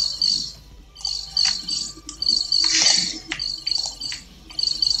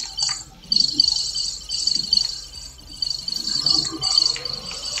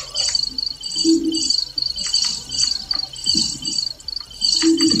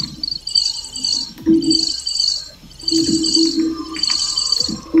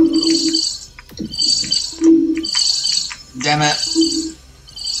 Damn it.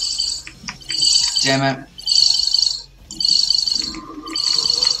 Damn it.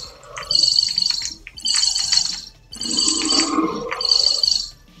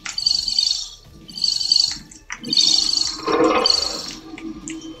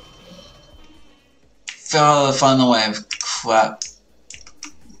 Fell the final wave. Crap.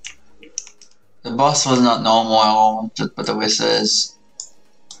 The boss was not normal at all, but the wizard is.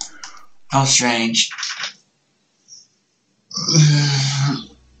 How strange.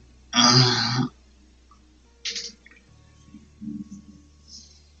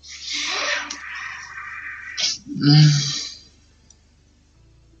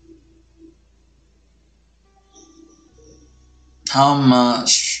 How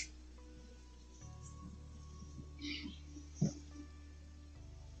much?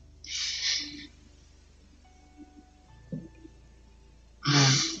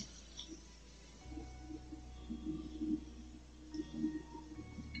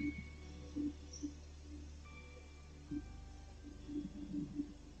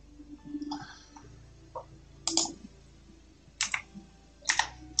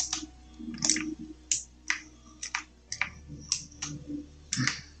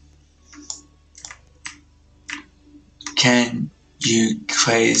 Can you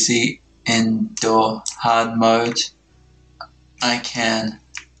crazy indoor hard mode? I can.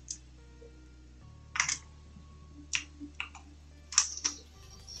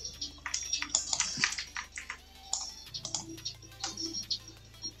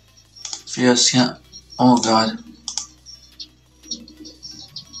 Feels yeah. Oh god.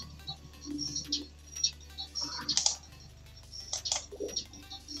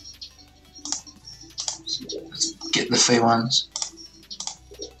 Let's get the free ones.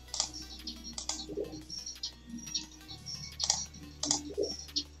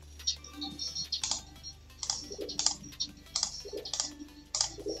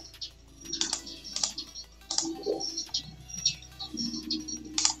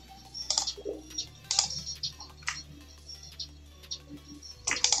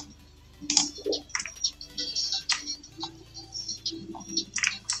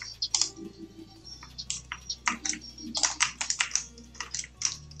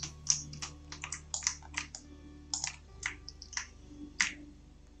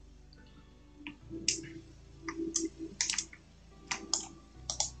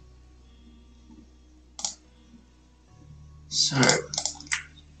 So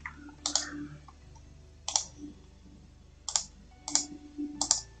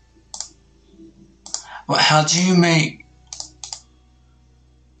what? How do you make?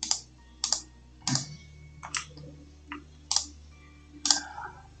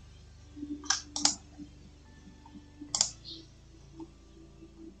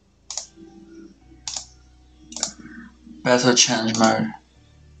 Battle challenge mode.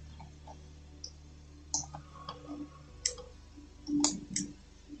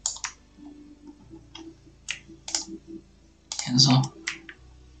 Cancel.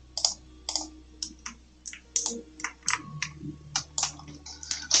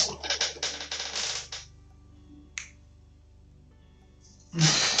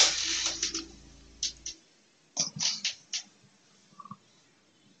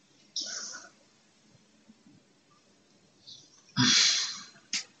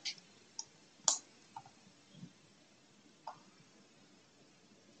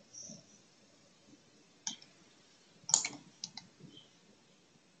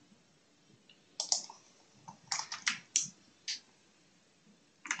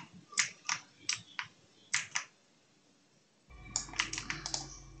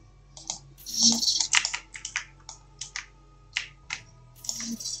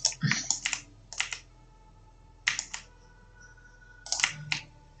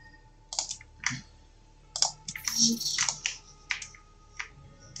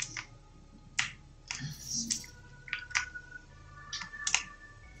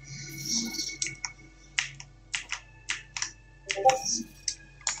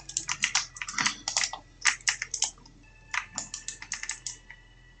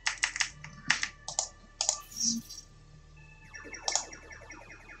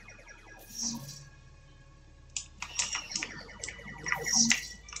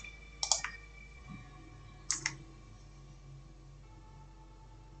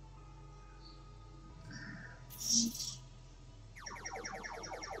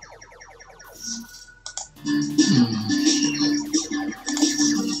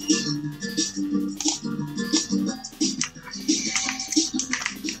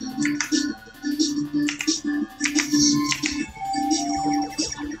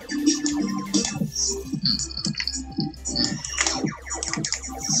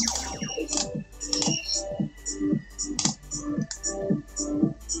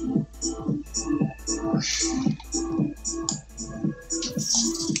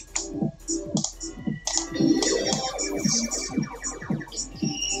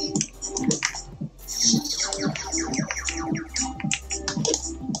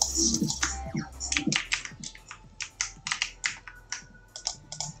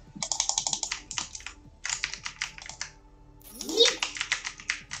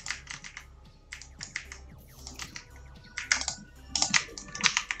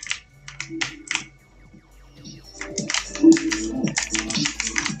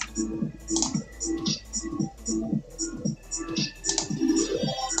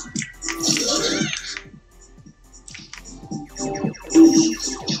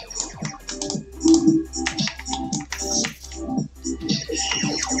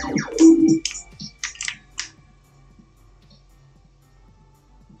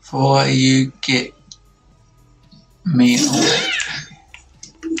 Before you get me away.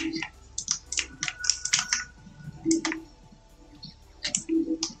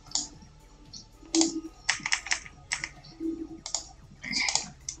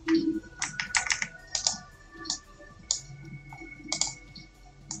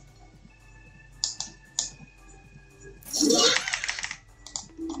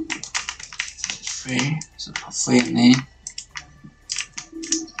 Three, so put 3 in there.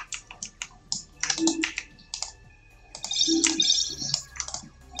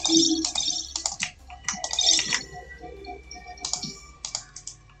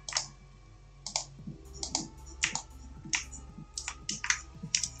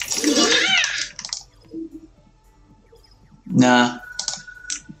 Nah.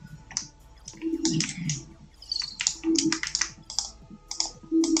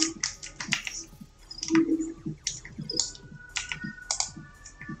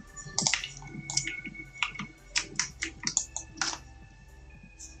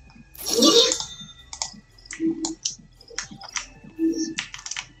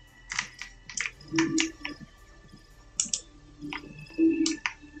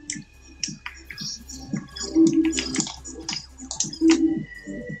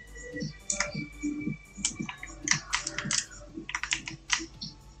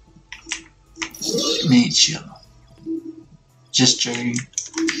 Meet you. Just joking.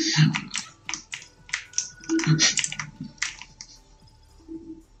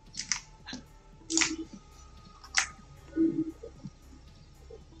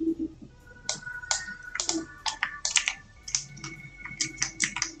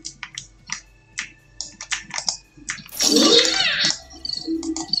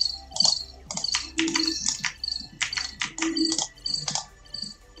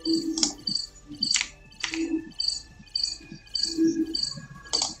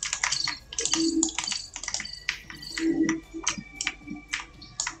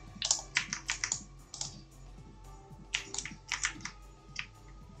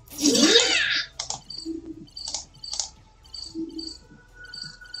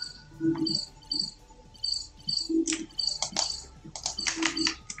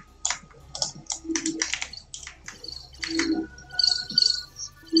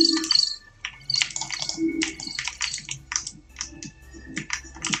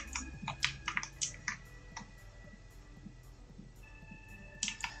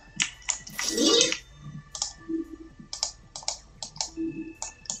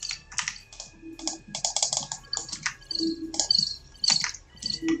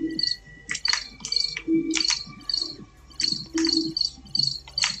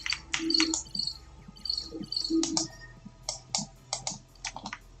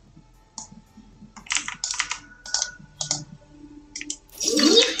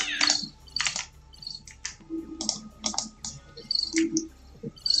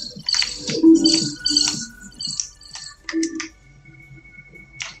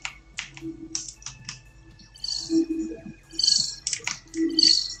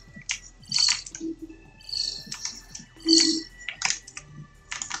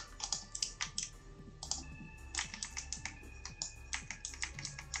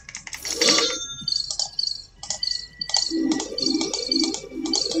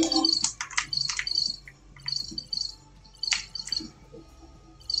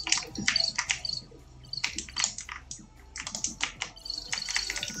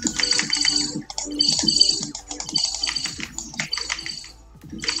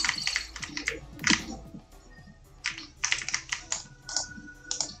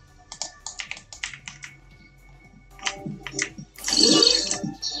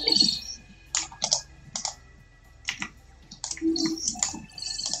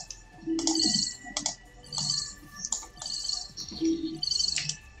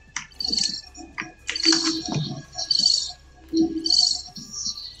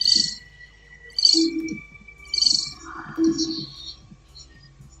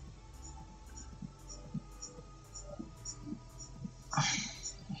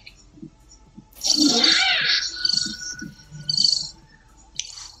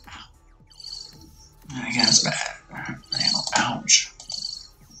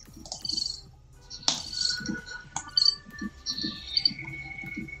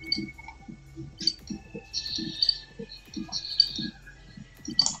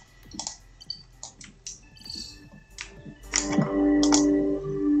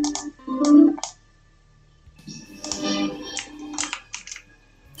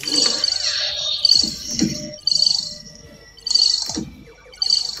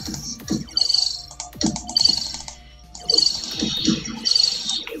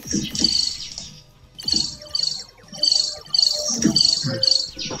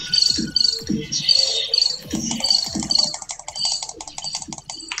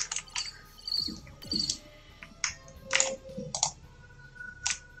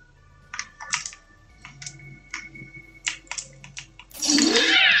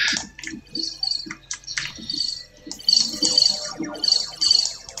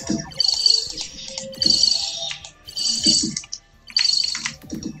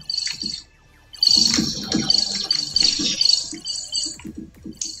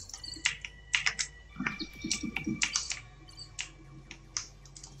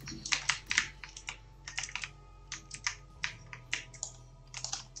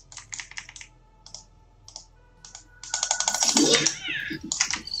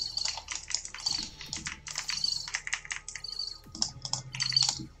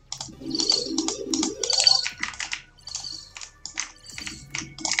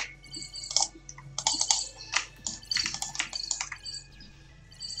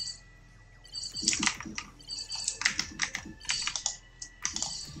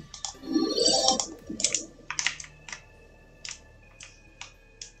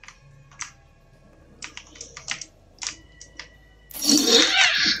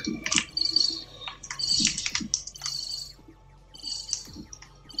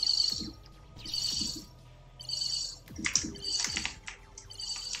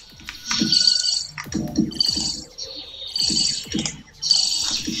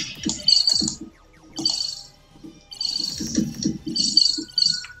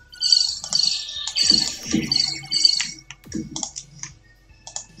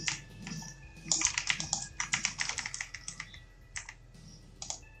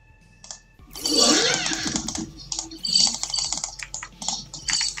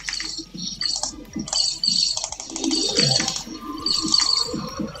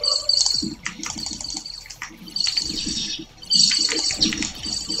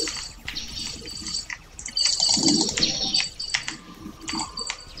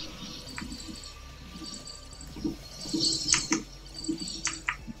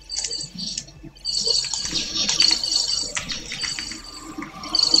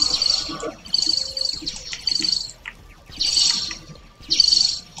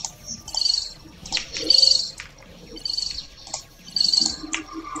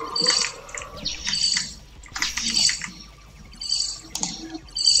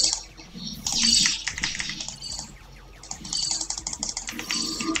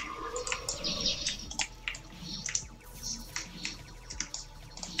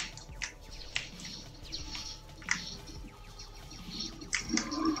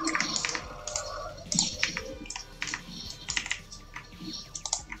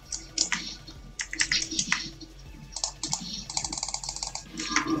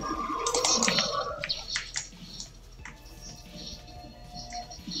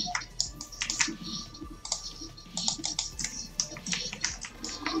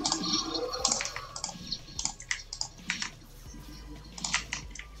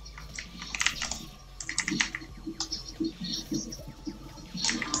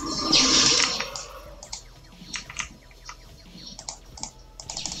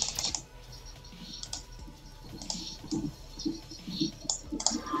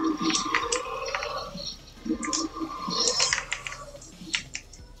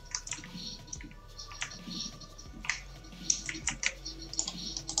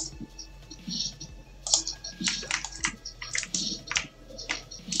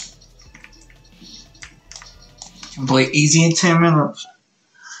 Complete easy in 10 minutes.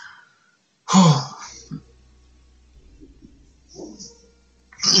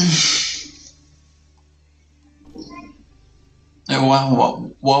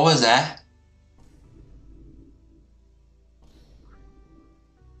 What was that?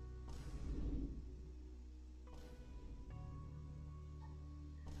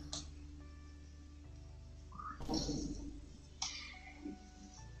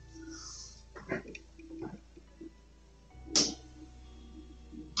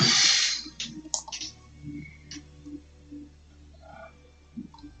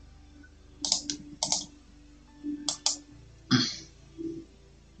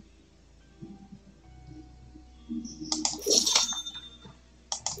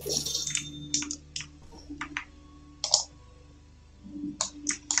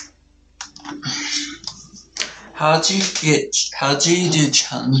 How do you do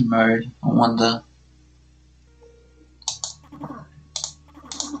challenge mode? I wonder.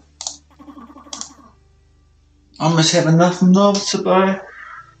 I almost have enough knobs to buy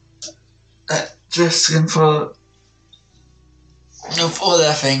that dressing for of all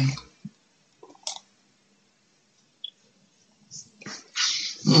that thing.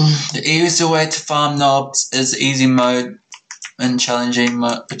 The easiest way to farm knobs is easy mode and challenging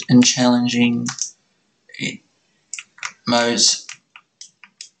modes.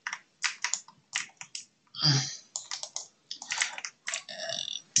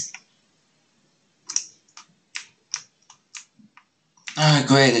 Oh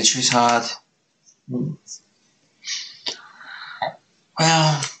great, they choose hard.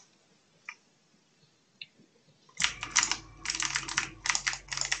 Well,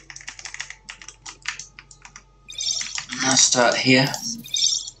 I'll start here.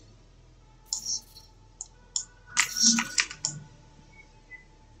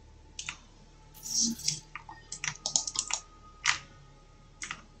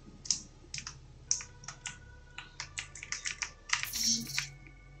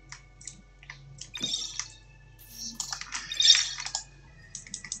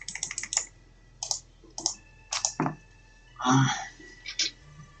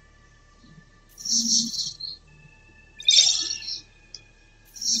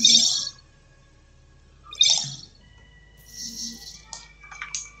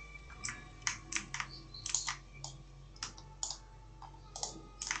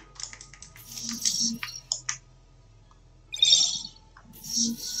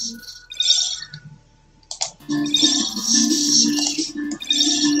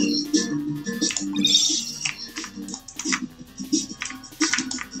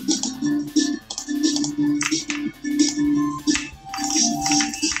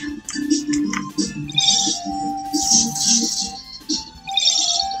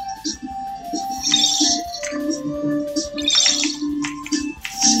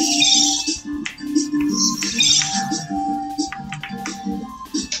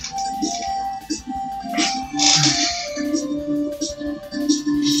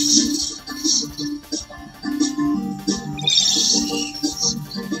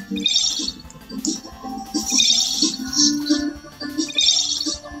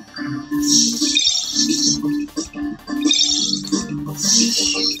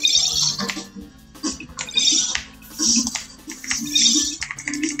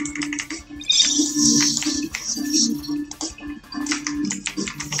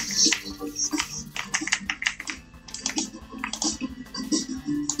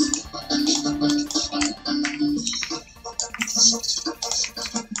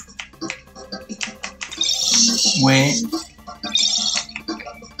 Wait.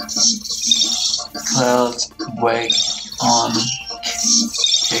 Clouds wait on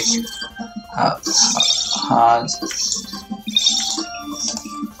kick up hard.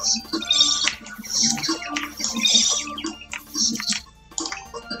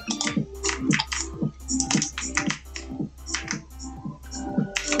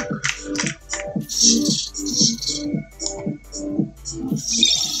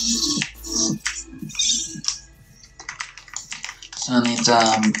 So I need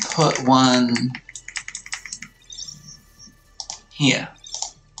to put one here,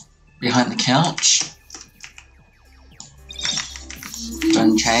 behind the couch,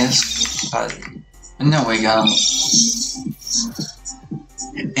 in case, but no we go.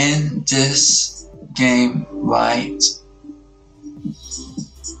 In this game, right?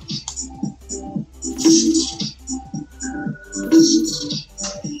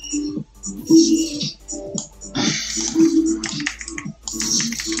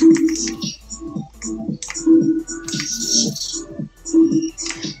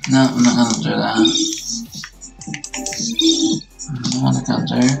 No, I'm not gonna do that. What am I gonna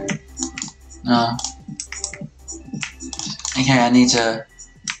do? No. Okay, I need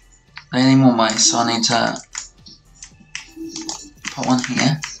more mice, so I need to put one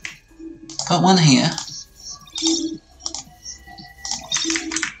here. Put one here.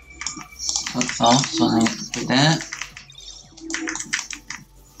 Put off, so I need to do that.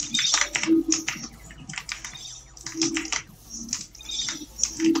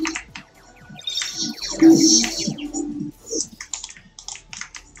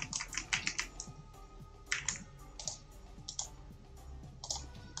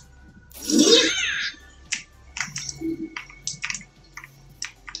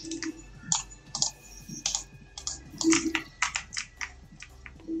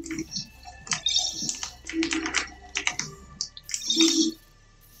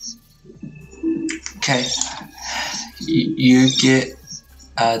 Okay, you get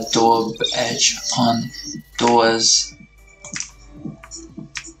a door edge on doors.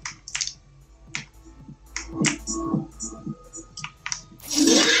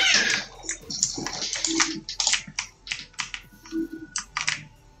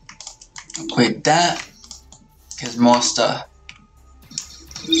 quit that, because more stuff.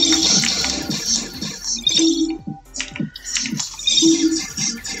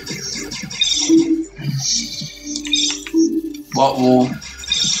 What will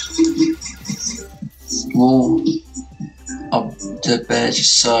of the bed?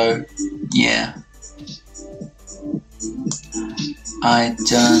 So yeah, I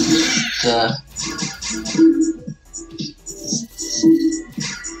done the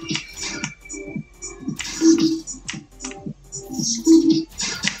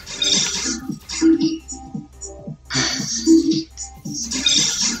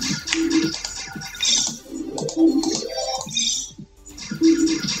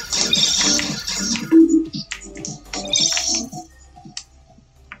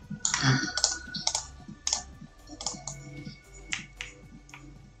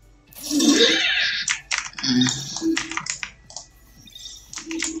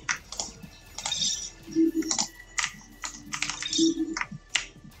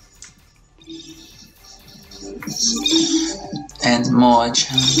and more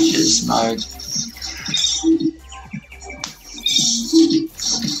challenges mode.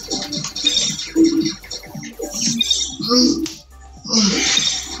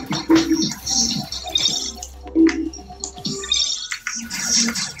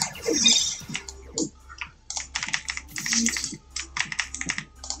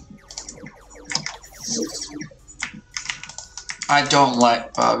 I don't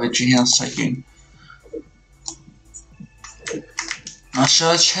like Barbage House Tycoon. I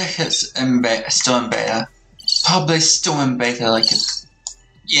should check it's in still in beta. Probably still in beta, like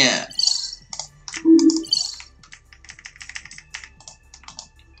yeah.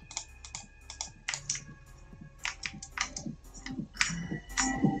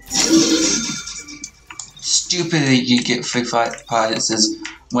 Stupidly, you get free prizes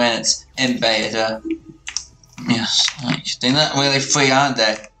when it's in beta. Yes, like, they're not really free, are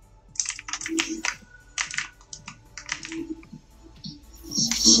they?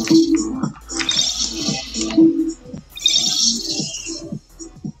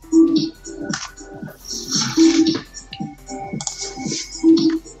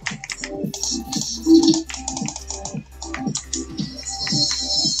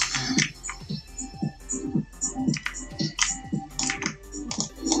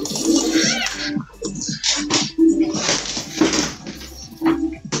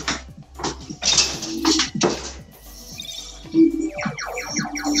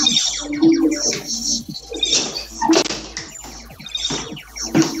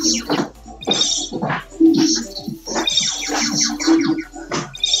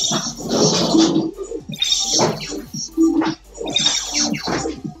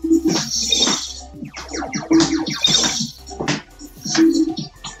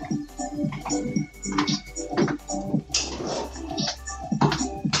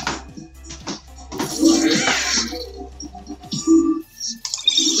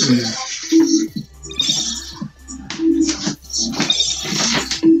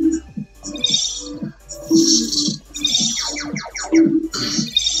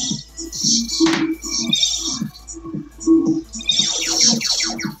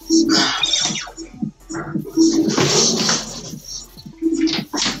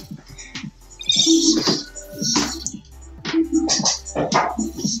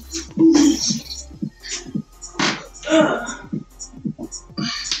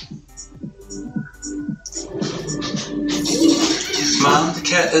 Mom, the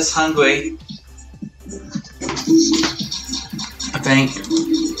cat is hungry. I think.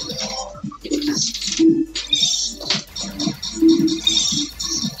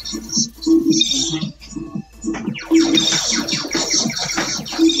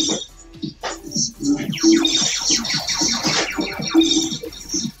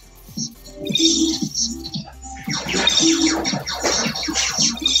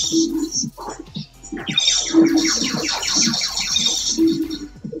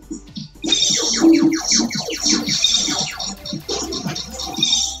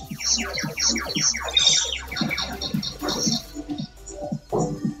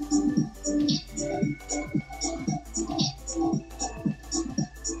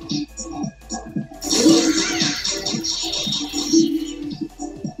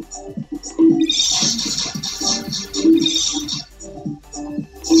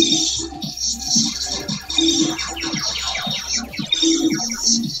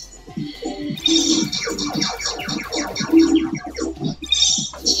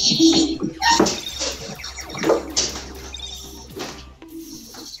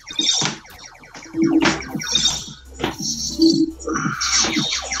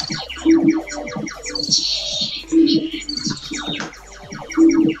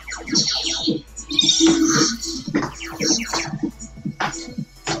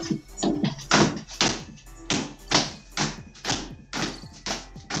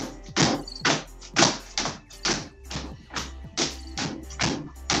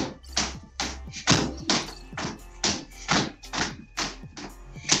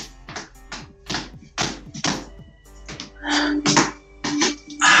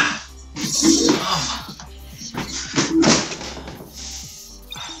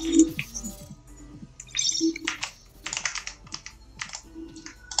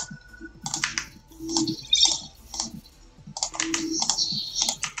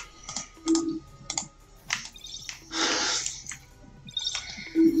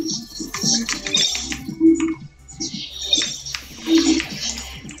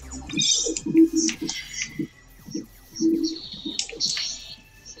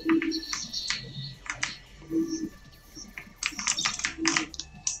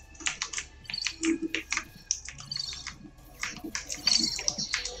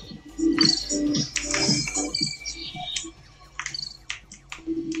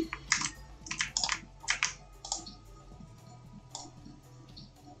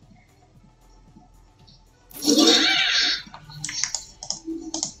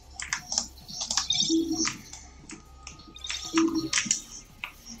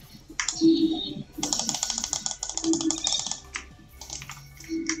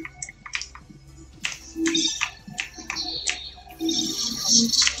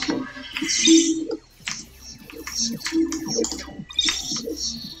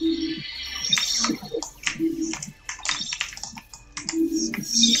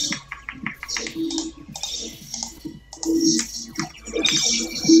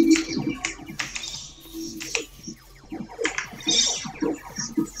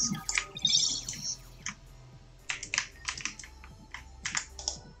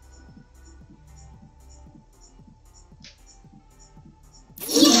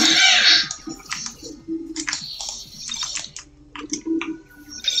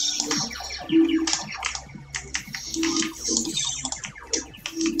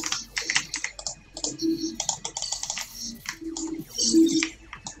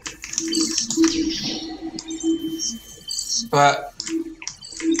 But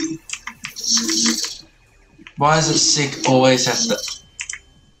why does it sick always have to?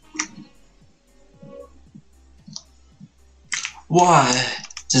 Why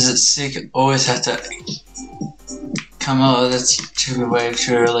does it sick always have to come out? That's too way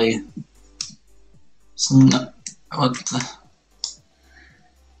too early. It's not. What the?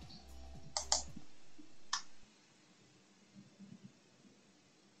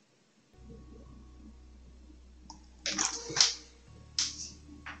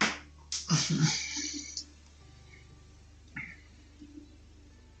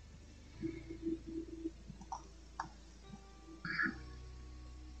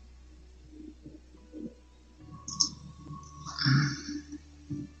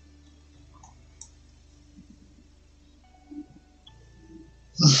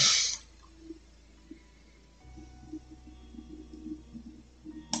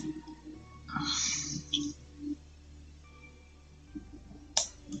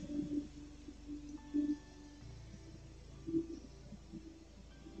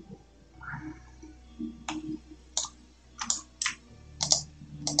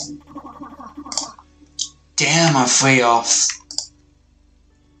 Damn, I flee off.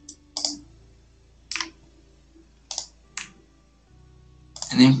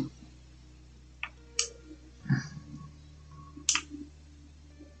 And then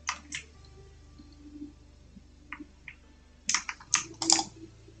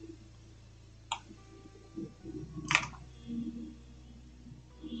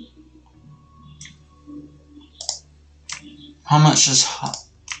how much is hot?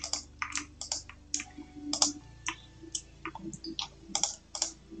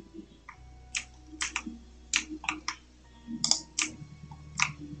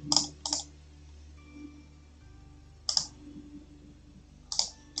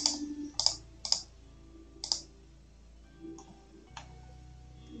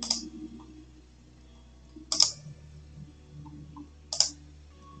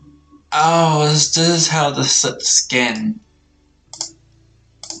 Oh, this is how the skin.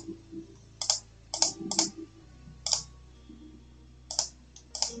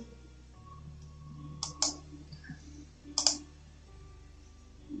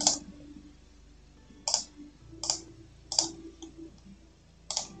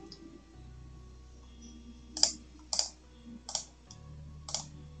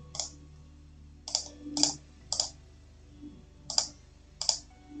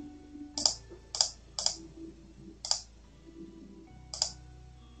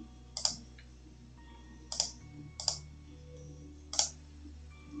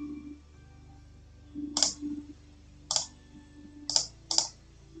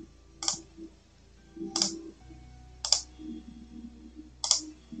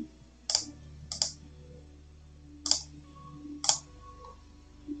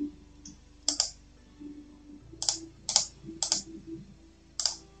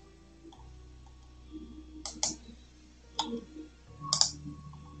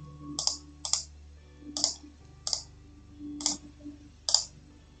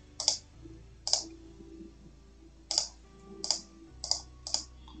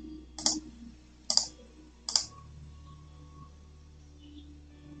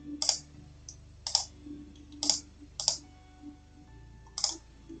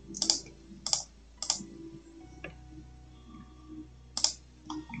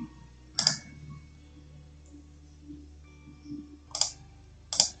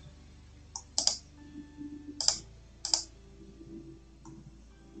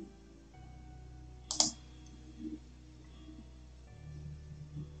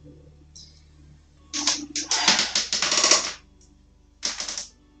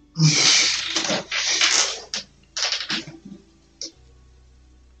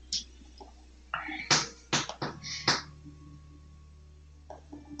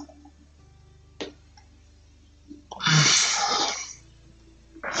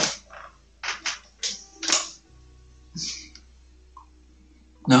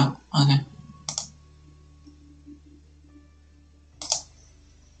 No? Okay.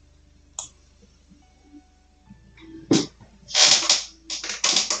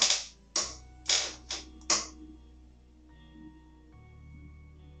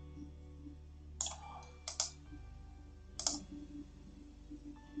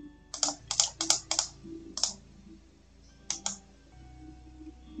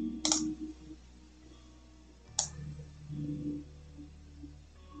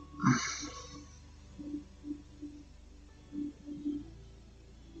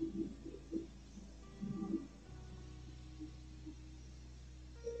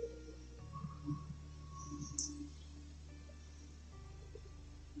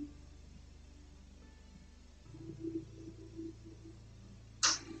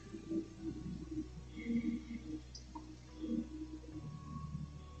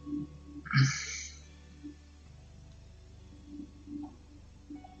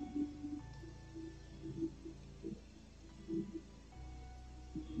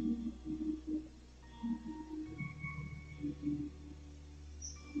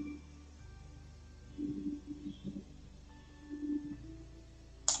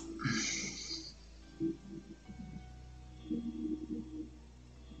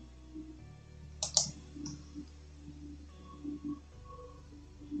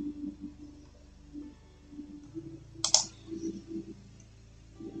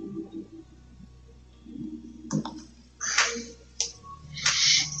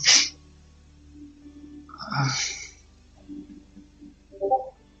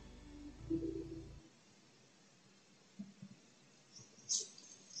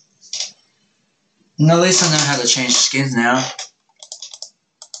 at least I know how to change skins now.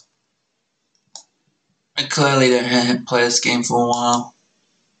 I clearly don't play this game for a while.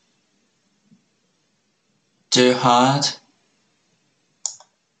 Do hard.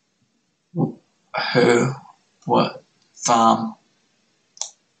 Who? What? Farm.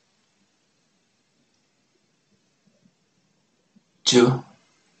 Do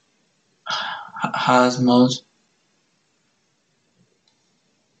hard mode.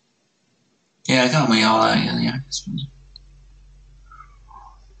 Yeah, I can't make all that again. Yeah.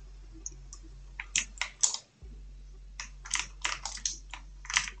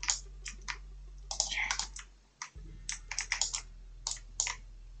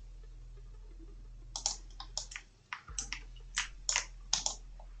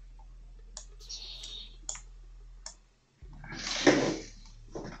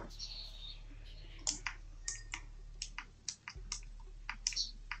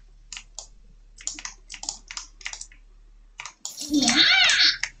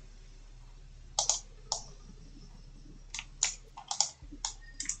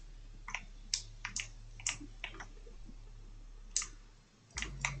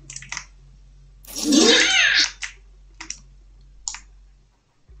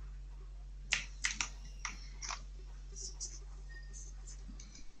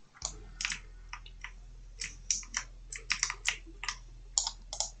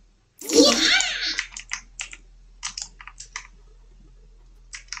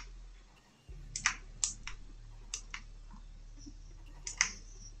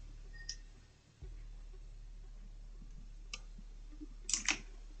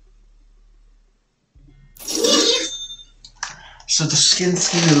 So the skin's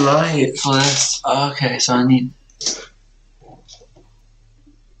gonna light for this. Okay, so I need.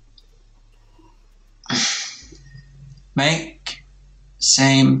 Make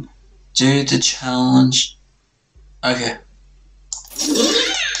same, do the challenge. Okay.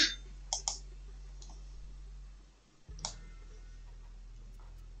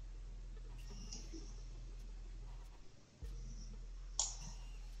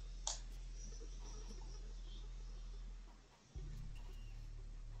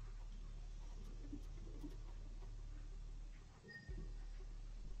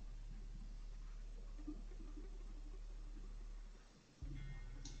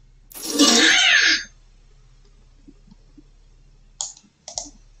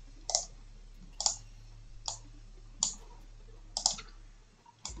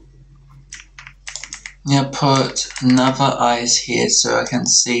 Yeah, put another eyes here so I can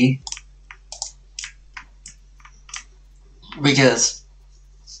see. Because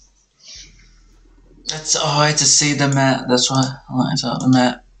it's hard to see the map, that's why I lights up the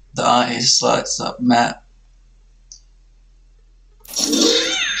map. The eyes lights up map.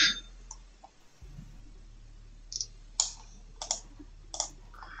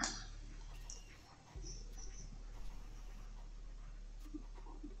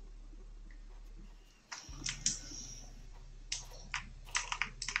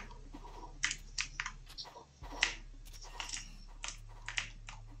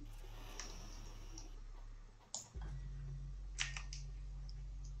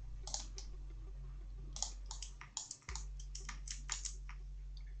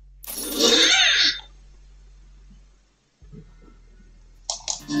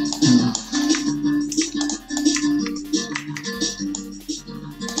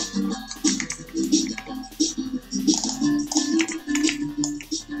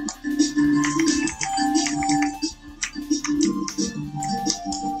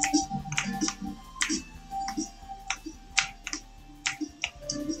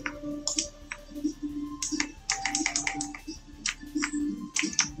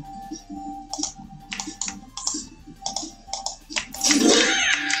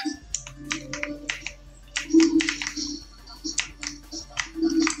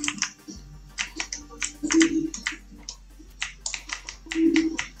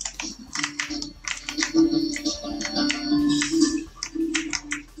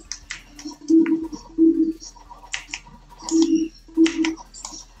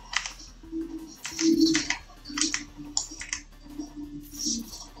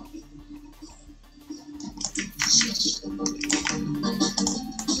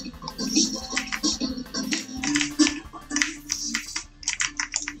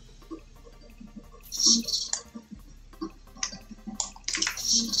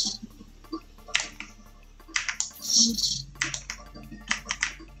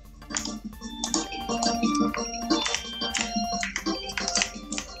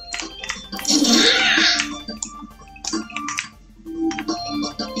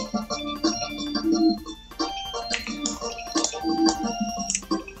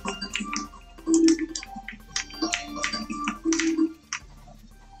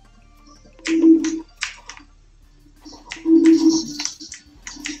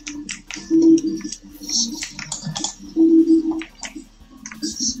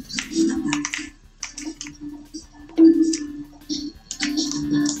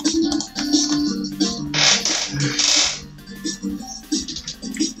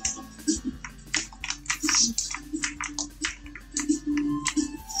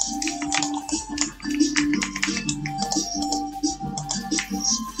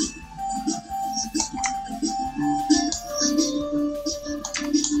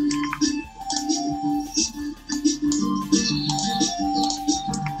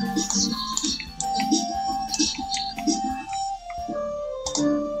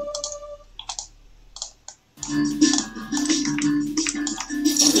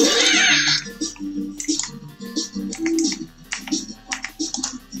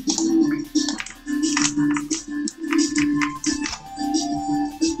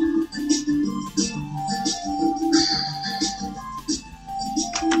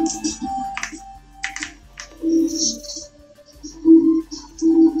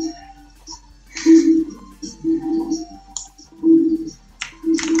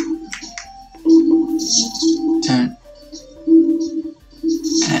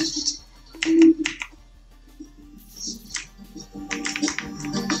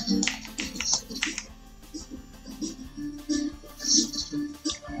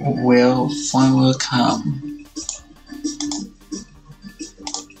 will come.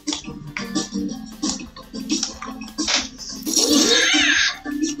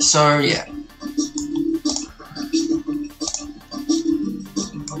 So yeah.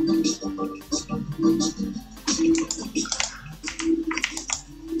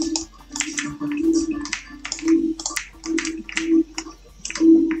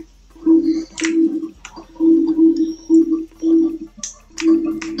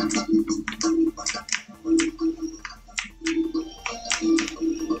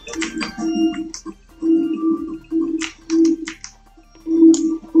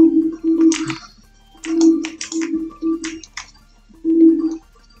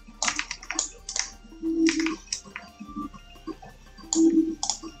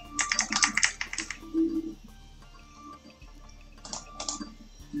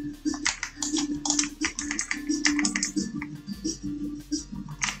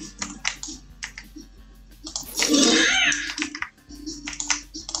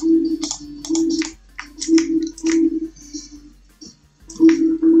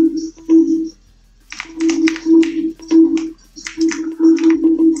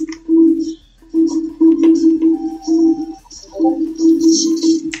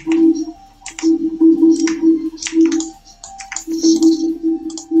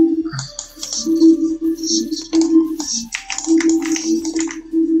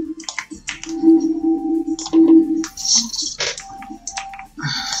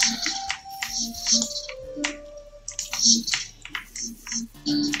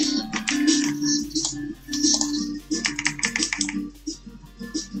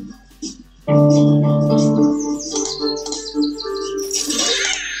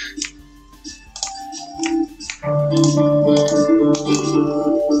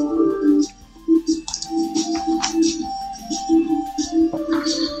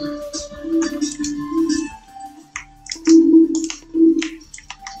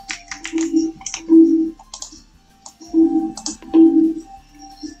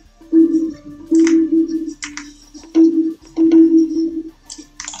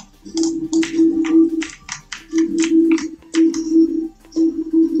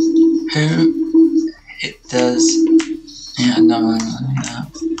 Who it does? Yeah, no, yeah.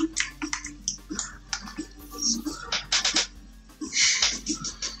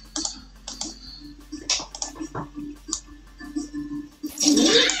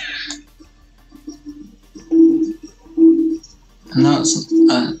 No, it's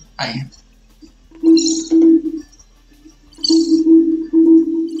I.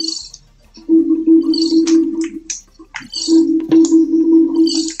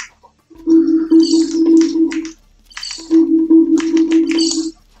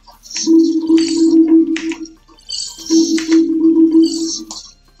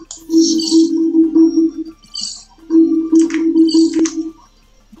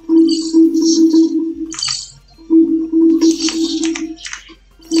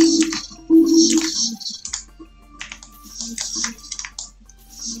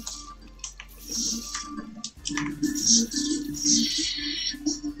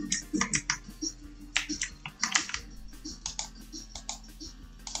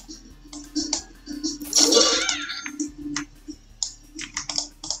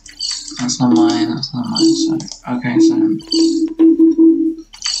 That's not mine, so, okay, so.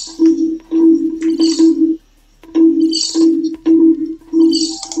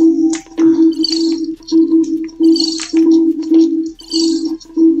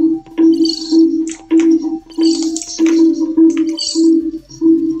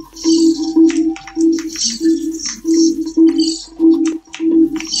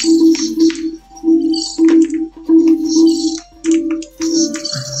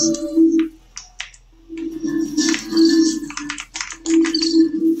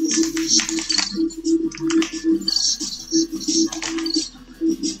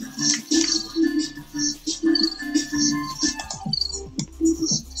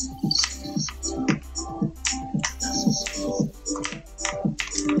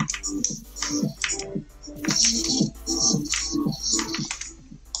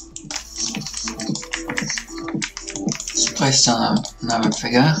 Place down another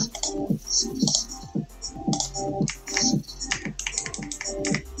figure.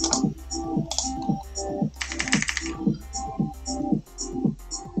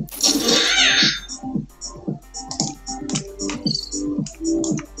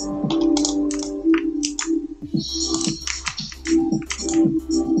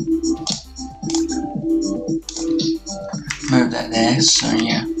 Move that there, so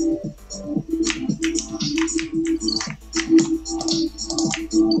yeah.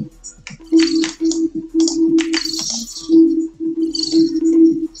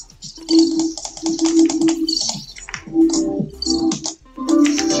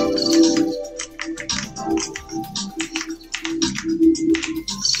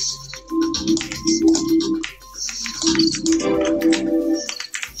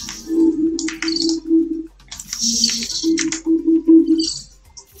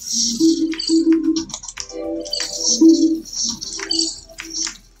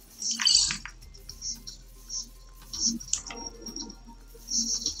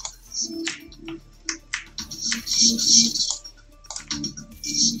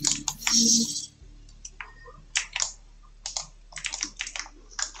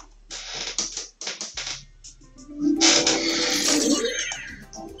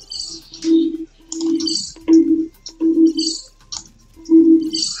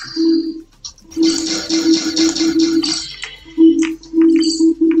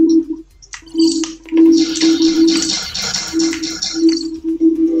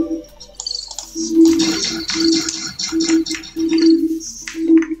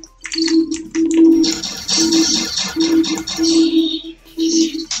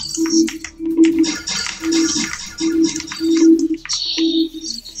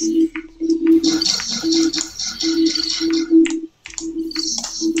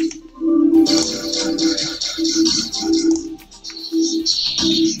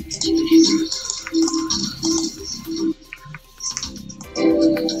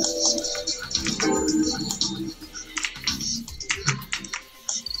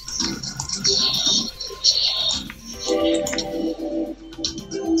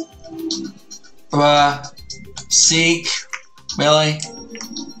 Seek? Really?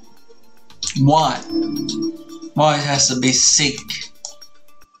 Why? Why it has to be seek?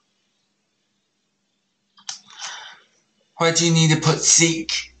 Why do you need to put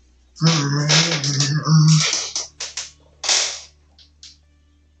seek?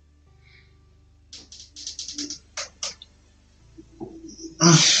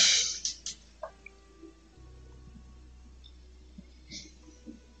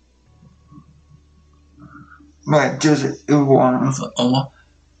 Right, just one.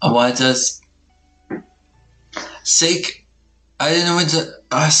 Why does seek? I didn't know what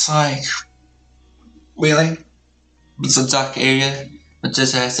I was like, really? It's a dark area, but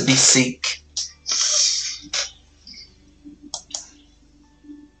just has to be seek.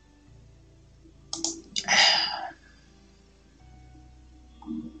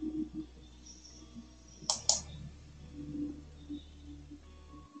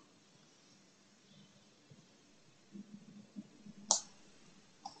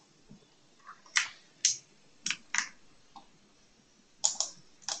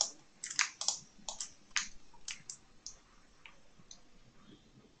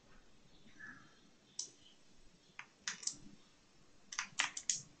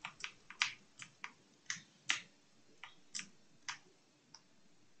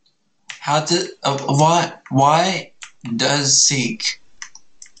 Why does seek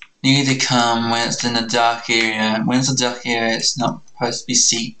need to come when it's in a dark area? When it's a dark area, it's not supposed to be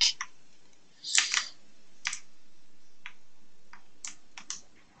seek.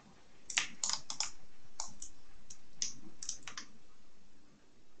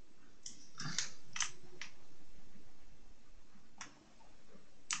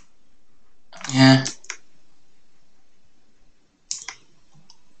 Yeah.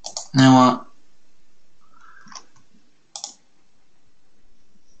 Now what?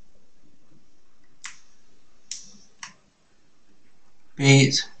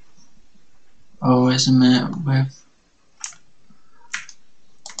 Beat. Always a minute with.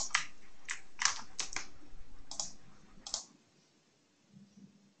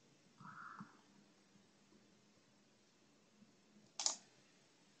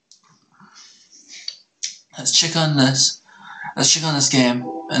 Let's check on this. Let's check on this game,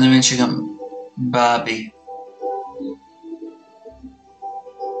 and then we check on Barbie.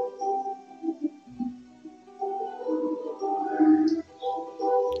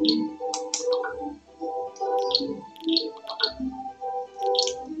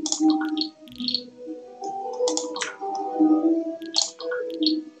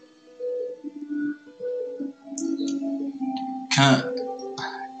 Can't.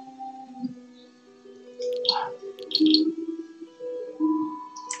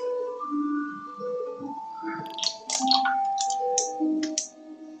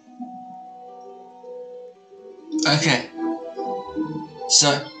 Okay,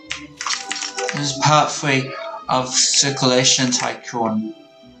 so this is part 3 of Circulation Tycoon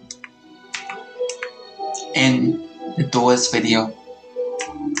in the Doors video.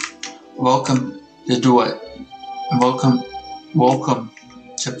 Welcome to do it. Welcome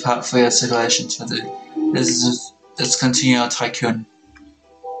to part 3 of Circulation Tycoon. Let's continue our Tycoon.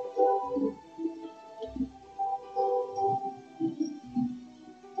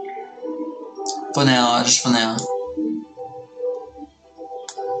 For now, just for now.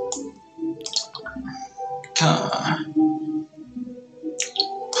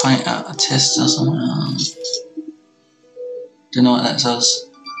 Point out a test or something. Don't know what that says.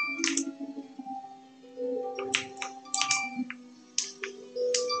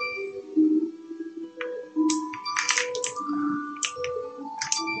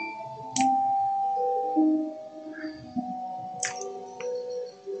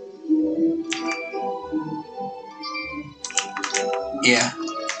 Yeah.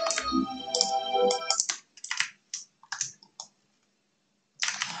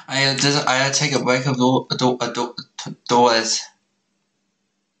 I had to take a break of doors.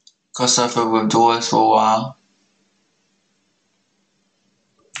 Got suffer with doors for a while.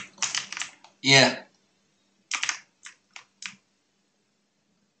 Yeah.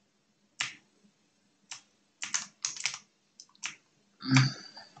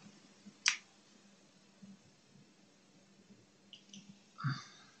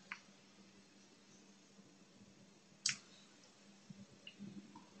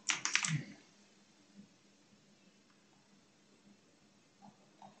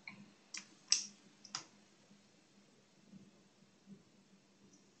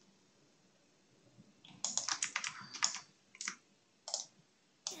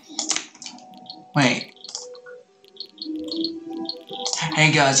 Wait.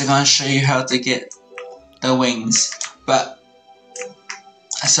 Hey guys, I'm gonna show you how to get the wings. But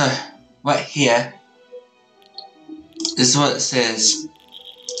so right here is what it says.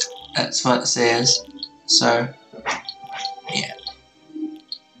 That's what it says. So yeah.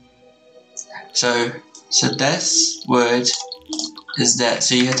 So this word is that.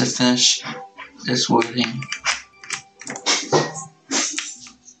 So you have to finish this wording.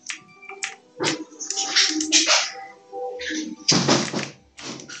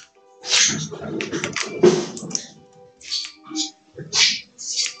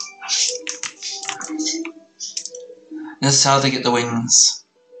 This is how to get the wings.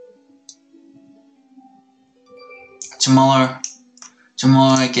 Tomorrow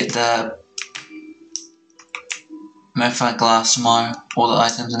I get the magnifying glass tomorrow, all the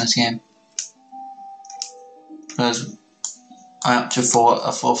items in this game. Because I'm up to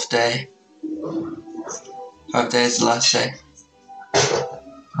a fourth day. 5 days the last day.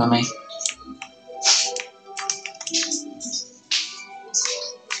 For me.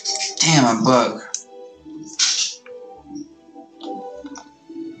 Damn, I'm broke.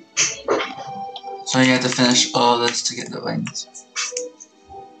 So you have to finish all this to get the wings.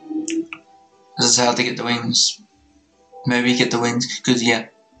 This is how to get the wings. Maybe get the wings, because yeah.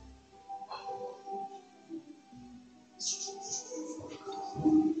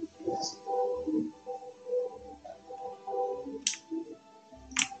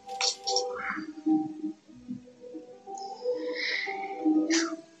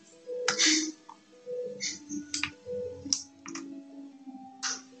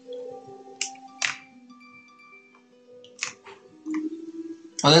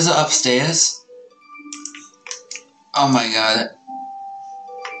 Oh, there's it upstairs. Oh my god.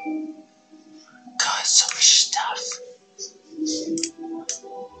 God, so much stuff.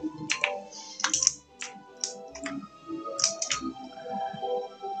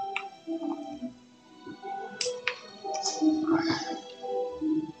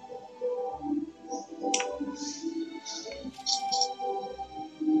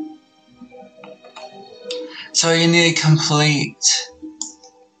 So you need to complete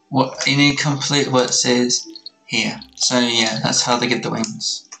what it says here. So yeah, that's how to get the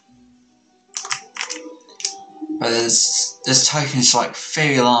wings. But this Tycoon is like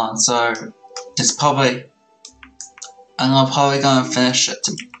very long, so it's probably I'm probably gonna finish it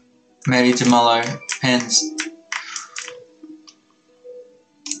maybe tomorrow. Depends.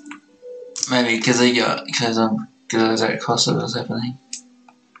 Maybe because it cost of what's happening.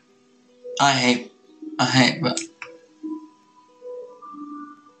 I hate, but.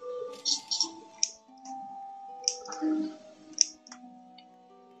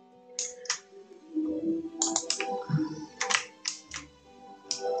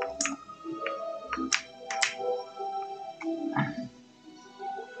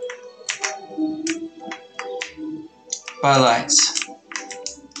 Highlights.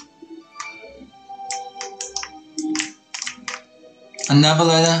 Another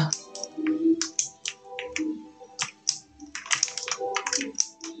letter.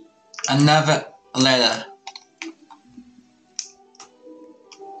 Another letter.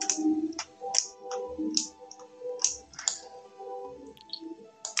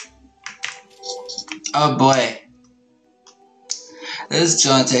 Oh boy. This is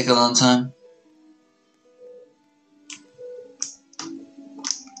gonna take a long time.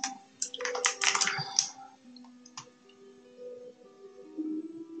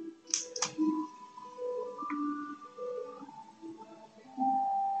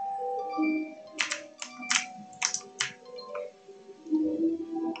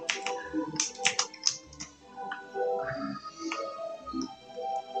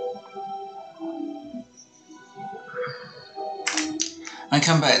 I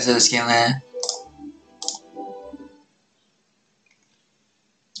come back to this game later.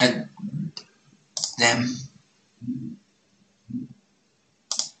 them.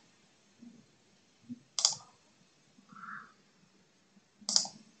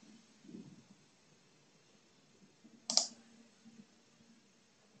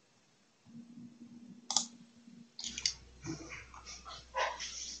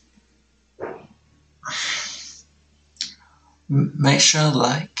 Make sure to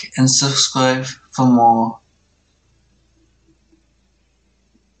like and subscribe for more.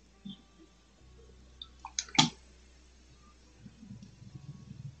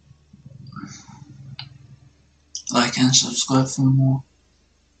 Like and subscribe for more.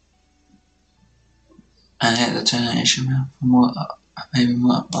 And hit the donation bell for more, maybe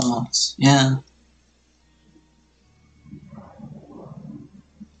more uploads. Yeah.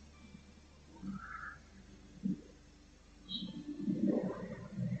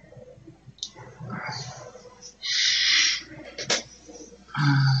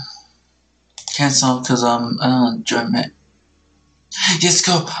 Cancel because I don't enjoy it. Yes,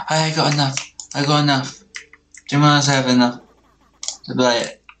 go! I got enough. I got enough. 2 minutes I have enough to buy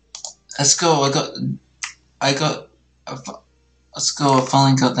it. Let's go. Let's go. I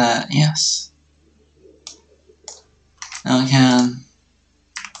finally got that. Yes. Now I can.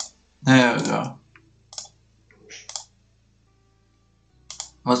 There we go.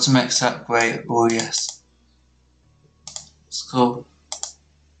 What's the max upgrade? Oh yes. Let's go.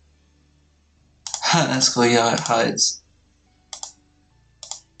 Let's go. Yeah, it hides.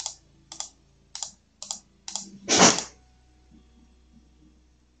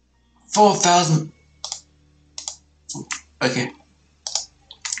 $4,000. Okay.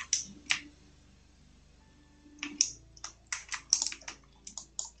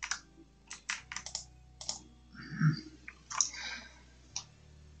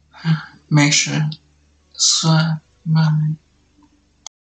 Make sure. Subscribe.